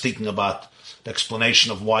 Like I'm just thinking about the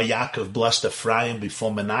explanation of why Yaakov blessed Ephraim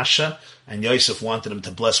before Menashe, and Yosef wanted him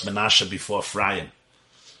to bless Menashe before Ephraim.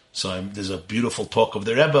 So there's a beautiful talk of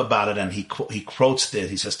the Rebbe about it, and he quotes there.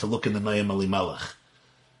 He says to look in the Noam Elimelech.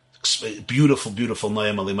 Beautiful, beautiful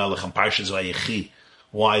Noam Elimelech on Parshas Vayechi.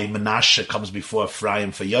 Why Menashe comes before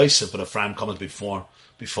Ephraim for Yosef, but Ephraim comes before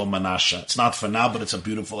Menashe. It's not for now, but it's a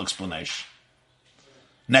beautiful explanation.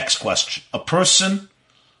 Next question. A person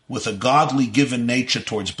with a godly given nature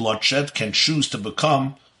towards bloodshed can choose to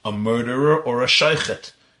become a murderer or a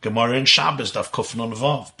sheichet. Gemara in Shabbos, Daf Kuf Nun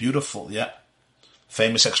Vav. Beautiful, yeah.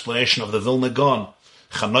 Famous explanation of the Vilna Gaon.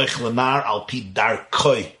 Chanoich lenar al pi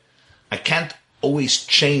darkoi. I can't always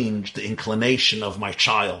change the inclination of my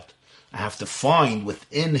child. I have to find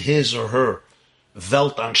within his or her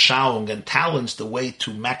Weltanschauung and talents the way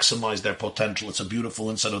to maximize their potential. It's a beautiful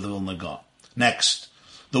insight of the Vilna Gaon. Next.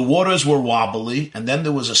 The waters were wobbly, and then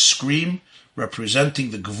there was a scream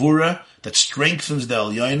representing the Gvura that strengthens the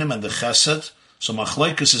Elyonim and the Chesed. So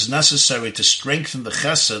Machlokes is necessary to strengthen the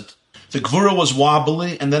Chesed. The Gvura was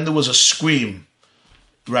wobbly, and then there was a scream.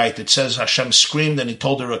 Right, it says Hashem screamed and he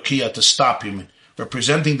told the Rakia to stop him,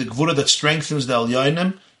 representing the Gvura that strengthens the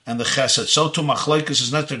Elyonim and the Chesed. So too Machlokes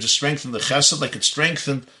is necessary to strengthen the Chesed like it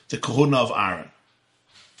strengthened the Kahuna of Aaron.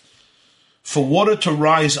 For water to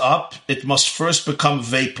rise up, it must first become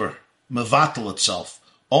vapor, mevatel itself.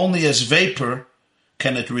 Only as vapor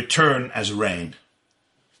can it return as rain.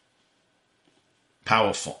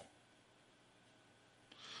 Powerful.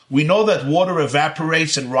 We know that water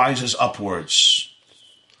evaporates and rises upwards,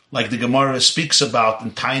 like the Gemara speaks about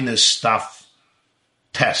in Tainis Staf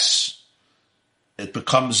Tes. It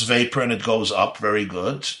becomes vapor and it goes up. Very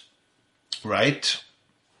good. Right?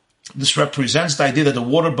 This represents the idea that the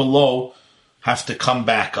water below have to come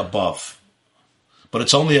back above. But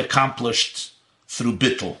it's only accomplished through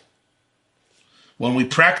bittul. When we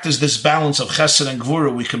practice this balance of chesed and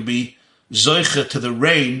gvura, we can be zoiche to the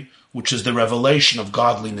rain, which is the revelation of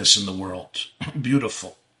godliness in the world.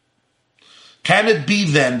 Beautiful. Can it be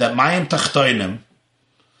then that mayim tachtoinim,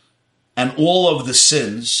 And all of the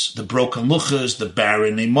sins, the broken luchas, the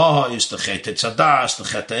barren imahas, the chet tzadas, the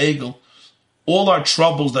chet egel, all our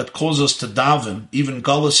troubles that cause us to daven, even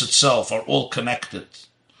Gullus itself, are all connected.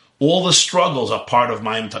 All the struggles are part of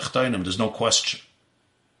Mayim Tachtonim, there's no question.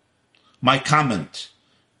 My comment,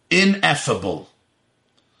 ineffable,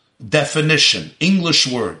 definition, English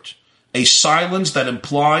word, a silence that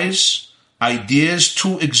implies ideas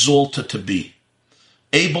too exalted to be,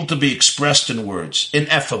 able to be expressed in words,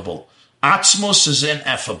 ineffable. Atzmos is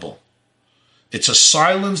ineffable. It's a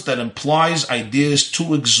silence that implies ideas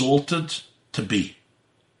too exalted to be.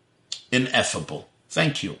 Ineffable.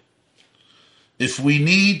 Thank you. If we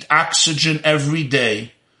need oxygen every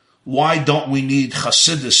day, why don't we need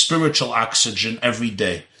Chassidus, spiritual oxygen, every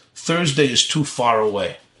day? Thursday is too far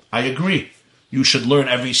away. I agree. You should learn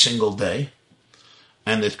every single day.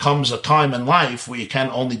 And it comes a time in life where you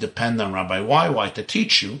can't only depend on Rabbi YY to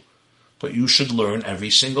teach you, but you should learn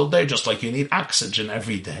every single day, just like you need oxygen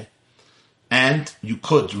every day. And you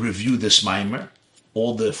could review this Maimer,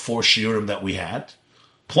 all the 4 shiurim that we had.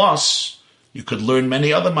 Plus, you could learn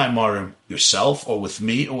many other Maimarim yourself, or with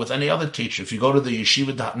me, or with any other teacher. If you go to the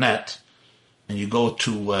yeshiva.net, and you go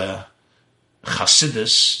to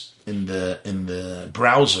Chassidus in the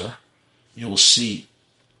browser, you will see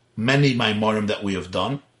many Maimarim that we have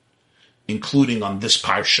done, including on this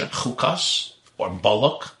Parsha, Chukas, or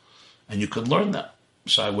Balak, and you could learn that.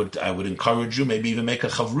 So I would encourage you, maybe even make a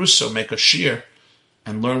chavrusa, or make a shir,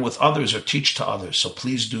 and learn with others or teach to others. So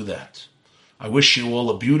please do that. I wish you all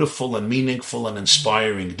a beautiful and meaningful and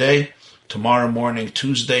inspiring day. Tomorrow morning,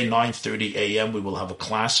 Tuesday, 9:30 a.m., we will have a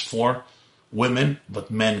class for women,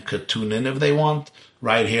 but men could tune in if they want,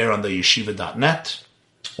 right here on the yeshiva.net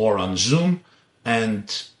or on Zoom,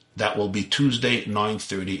 and that will be Tuesday,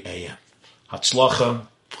 9:30 a.m. Hatzlacha.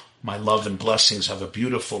 My love and blessings. Have a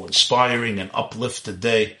beautiful, inspiring, and uplifted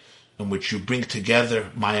day in which you bring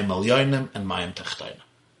together Mayim Elyonim and Mayim Tachtonim.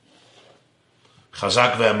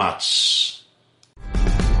 Chazak ve'amatz.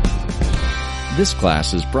 This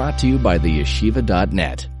class is brought to you by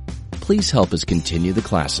theyeshiva.net. Please help us continue the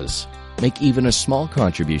classes. Make even a small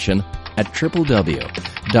contribution at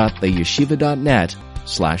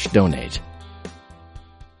www.theyeshiva.net/donate.